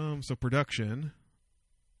 So production,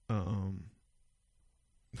 some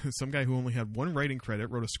guy who only had one writing credit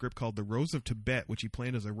wrote a script called "The Rose of Tibet," which he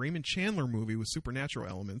planned as a Raymond Chandler movie with supernatural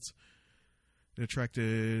elements. It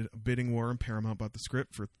attracted a bidding war, and Paramount bought the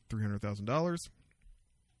script for $300,000.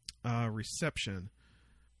 Reception.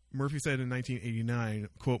 Murphy said in 1989,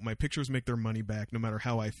 quote, "My pictures make their money back no matter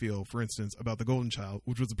how I feel. For instance, about The Golden Child,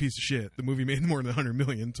 which was a piece of shit. The movie made more than $100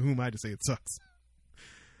 million. To whom I to say it sucks."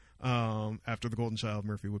 After The Golden Child,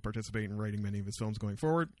 Murphy would participate in writing many of his films going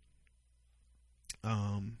forward.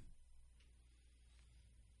 Yeah,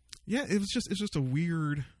 it's just a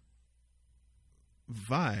weird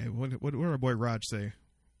vibe. What did our boy Raj say?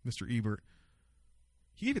 Mr. Ebert.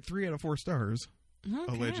 He gave it 3 out of 4 stars,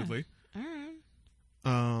 allegedly. All right.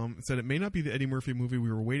 It said it may not be the Eddie Murphy movie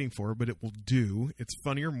we were waiting for, but it will do. It's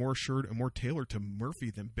funnier, more assured, and more tailored to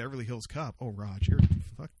Murphy than Beverly Hills Cop. Oh, Raj, you're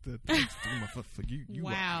you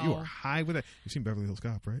wow. You are high with it. You've seen Beverly Hills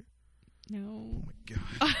Cop, right? No. Oh my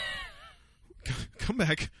god. Come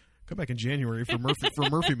back in January for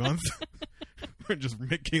Murphy month. Just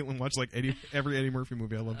make Caitlin watch like every Eddie Murphy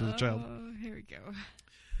movie I loved as a child. Oh, here we go.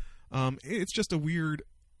 It's just a weird.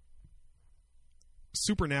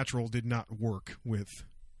 Supernatural did not work with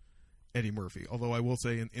Eddie Murphy, although I will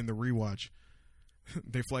say in the rewatch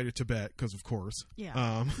they fly to Tibet because of course.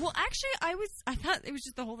 Yeah. Well, actually, I thought it was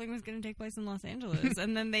just the whole thing was going to take place in Los Angeles,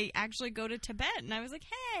 and then they actually go to Tibet, and I was like,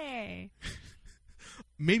 hey.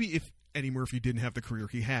 Maybe if Eddie Murphy didn't have the career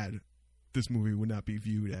he had, this movie would not be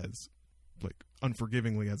viewed as like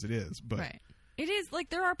unforgivingly as it is. But right, it is like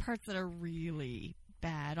there are parts that are really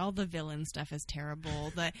bad. All the villain stuff is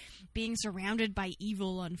terrible. The being surrounded by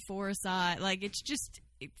evil on Forsyth,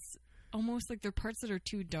 it's almost like there are parts that are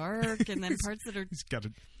too dark, and then parts that are. He's got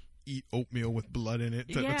to eat oatmeal with blood in it.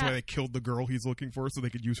 Yeah. That's why they killed the girl he's looking for, so they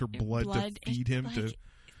could use her blood to feed him it's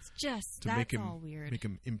just that's make him, all weird. Make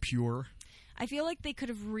him impure. I feel like they could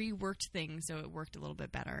have reworked things so it worked a little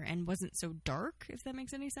bit better and wasn't so dark. If that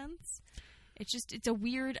makes any sense. It's a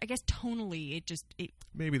weird, I guess tonally,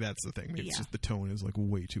 maybe that's the thing. Maybe it's just the tone is like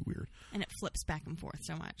way too weird. And it flips back and forth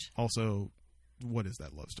so much. Also, what is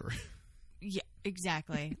that love story? Yeah,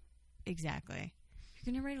 exactly. Exactly. If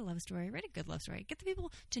you're going to write a love story, write a good love story. Get the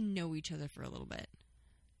people to know each other for a little bit.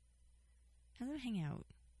 Have them hang out.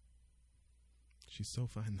 She's so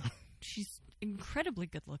fine, though. She's incredibly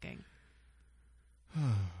good looking.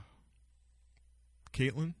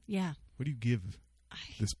 Caitlin? Yeah. What do you give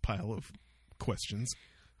this pile of questions?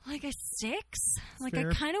 Like a 6. Like Fair.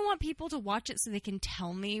 I kind of want people to watch it so they can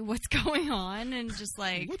tell me what's going on and just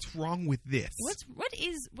like what's wrong with this? What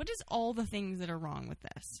is all the things that are wrong with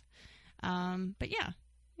this? But yeah.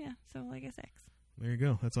 So like a 6. There you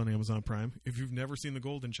go. That's on Amazon Prime. If you've never seen The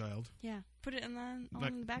Golden Child, yeah, put it in the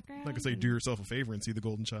background. Like I say, do yourself a favor and see The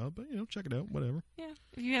Golden Child. But check it out. Whatever. Yeah.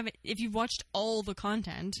 If you've watched all the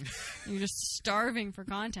content, you're just starving for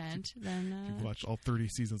content. Then if you've watched all 30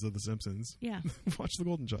 seasons of The Simpsons. Yeah. Watch The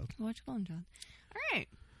Golden Child. Watch Golden Child. All right.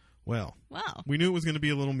 Well, wow. We knew it was going to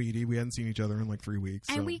be a little meaty. We hadn't seen each other in like 3 weeks,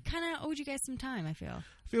 and we kind of owed you guys some time. I feel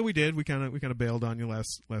we did. We kind of bailed on you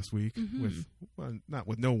last week mm-hmm. with not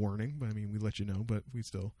with no warning, but I mean we let you know. But we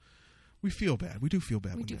feel bad. We do feel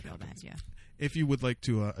bad. We when do that feel happens. bad. Yeah. If you would like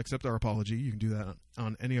to accept our apology, you can do that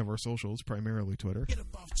on any of our socials, primarily Twitter. Get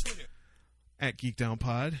above Twitter. At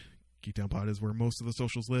GeekdownPod. GeekdownPod is where most of the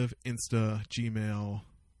socials live. Insta, Gmail,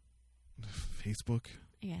 Facebook.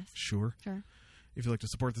 Yes. Sure. If you'd like to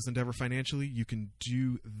support this endeavor financially, you can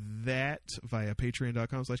do that via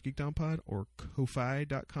patreon.com/geekdownpod or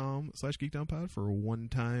ko-fi.com/geekdownpod for a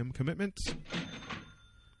one-time commitment.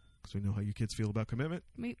 Because we know how you kids feel about commitment.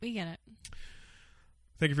 We get it.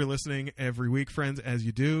 Thank you for listening every week, friends. As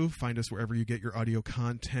you do, find us wherever you get your audio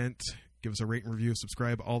content. Give us a rate and review,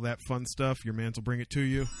 subscribe, all that fun stuff. Your mans will bring it to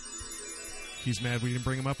you. He's mad we didn't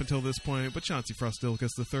bring him up until this point, but Chauncey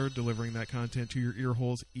Frostilicus III delivering that content to your ear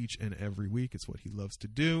holes each and every week. It's what he loves to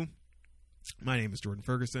do. My name is Jordan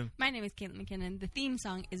Ferguson. My name is Caitlin McKinnon. The theme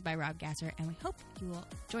song is by Rob Gasser, and we hope you will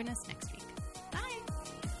join us next week. Bye!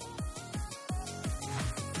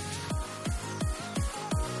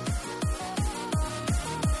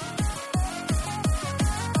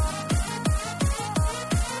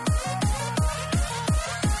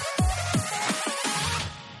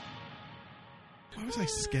 Why was I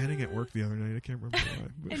scatting at work the other night? I can't remember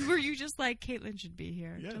why. And were you just like, Caitlin should be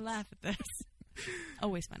here to laugh at this?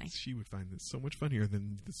 Always funny. She would find this so much funnier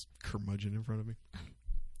than this curmudgeon in front of me.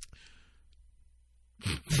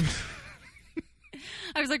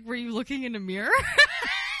 I was like, were you looking in a mirror?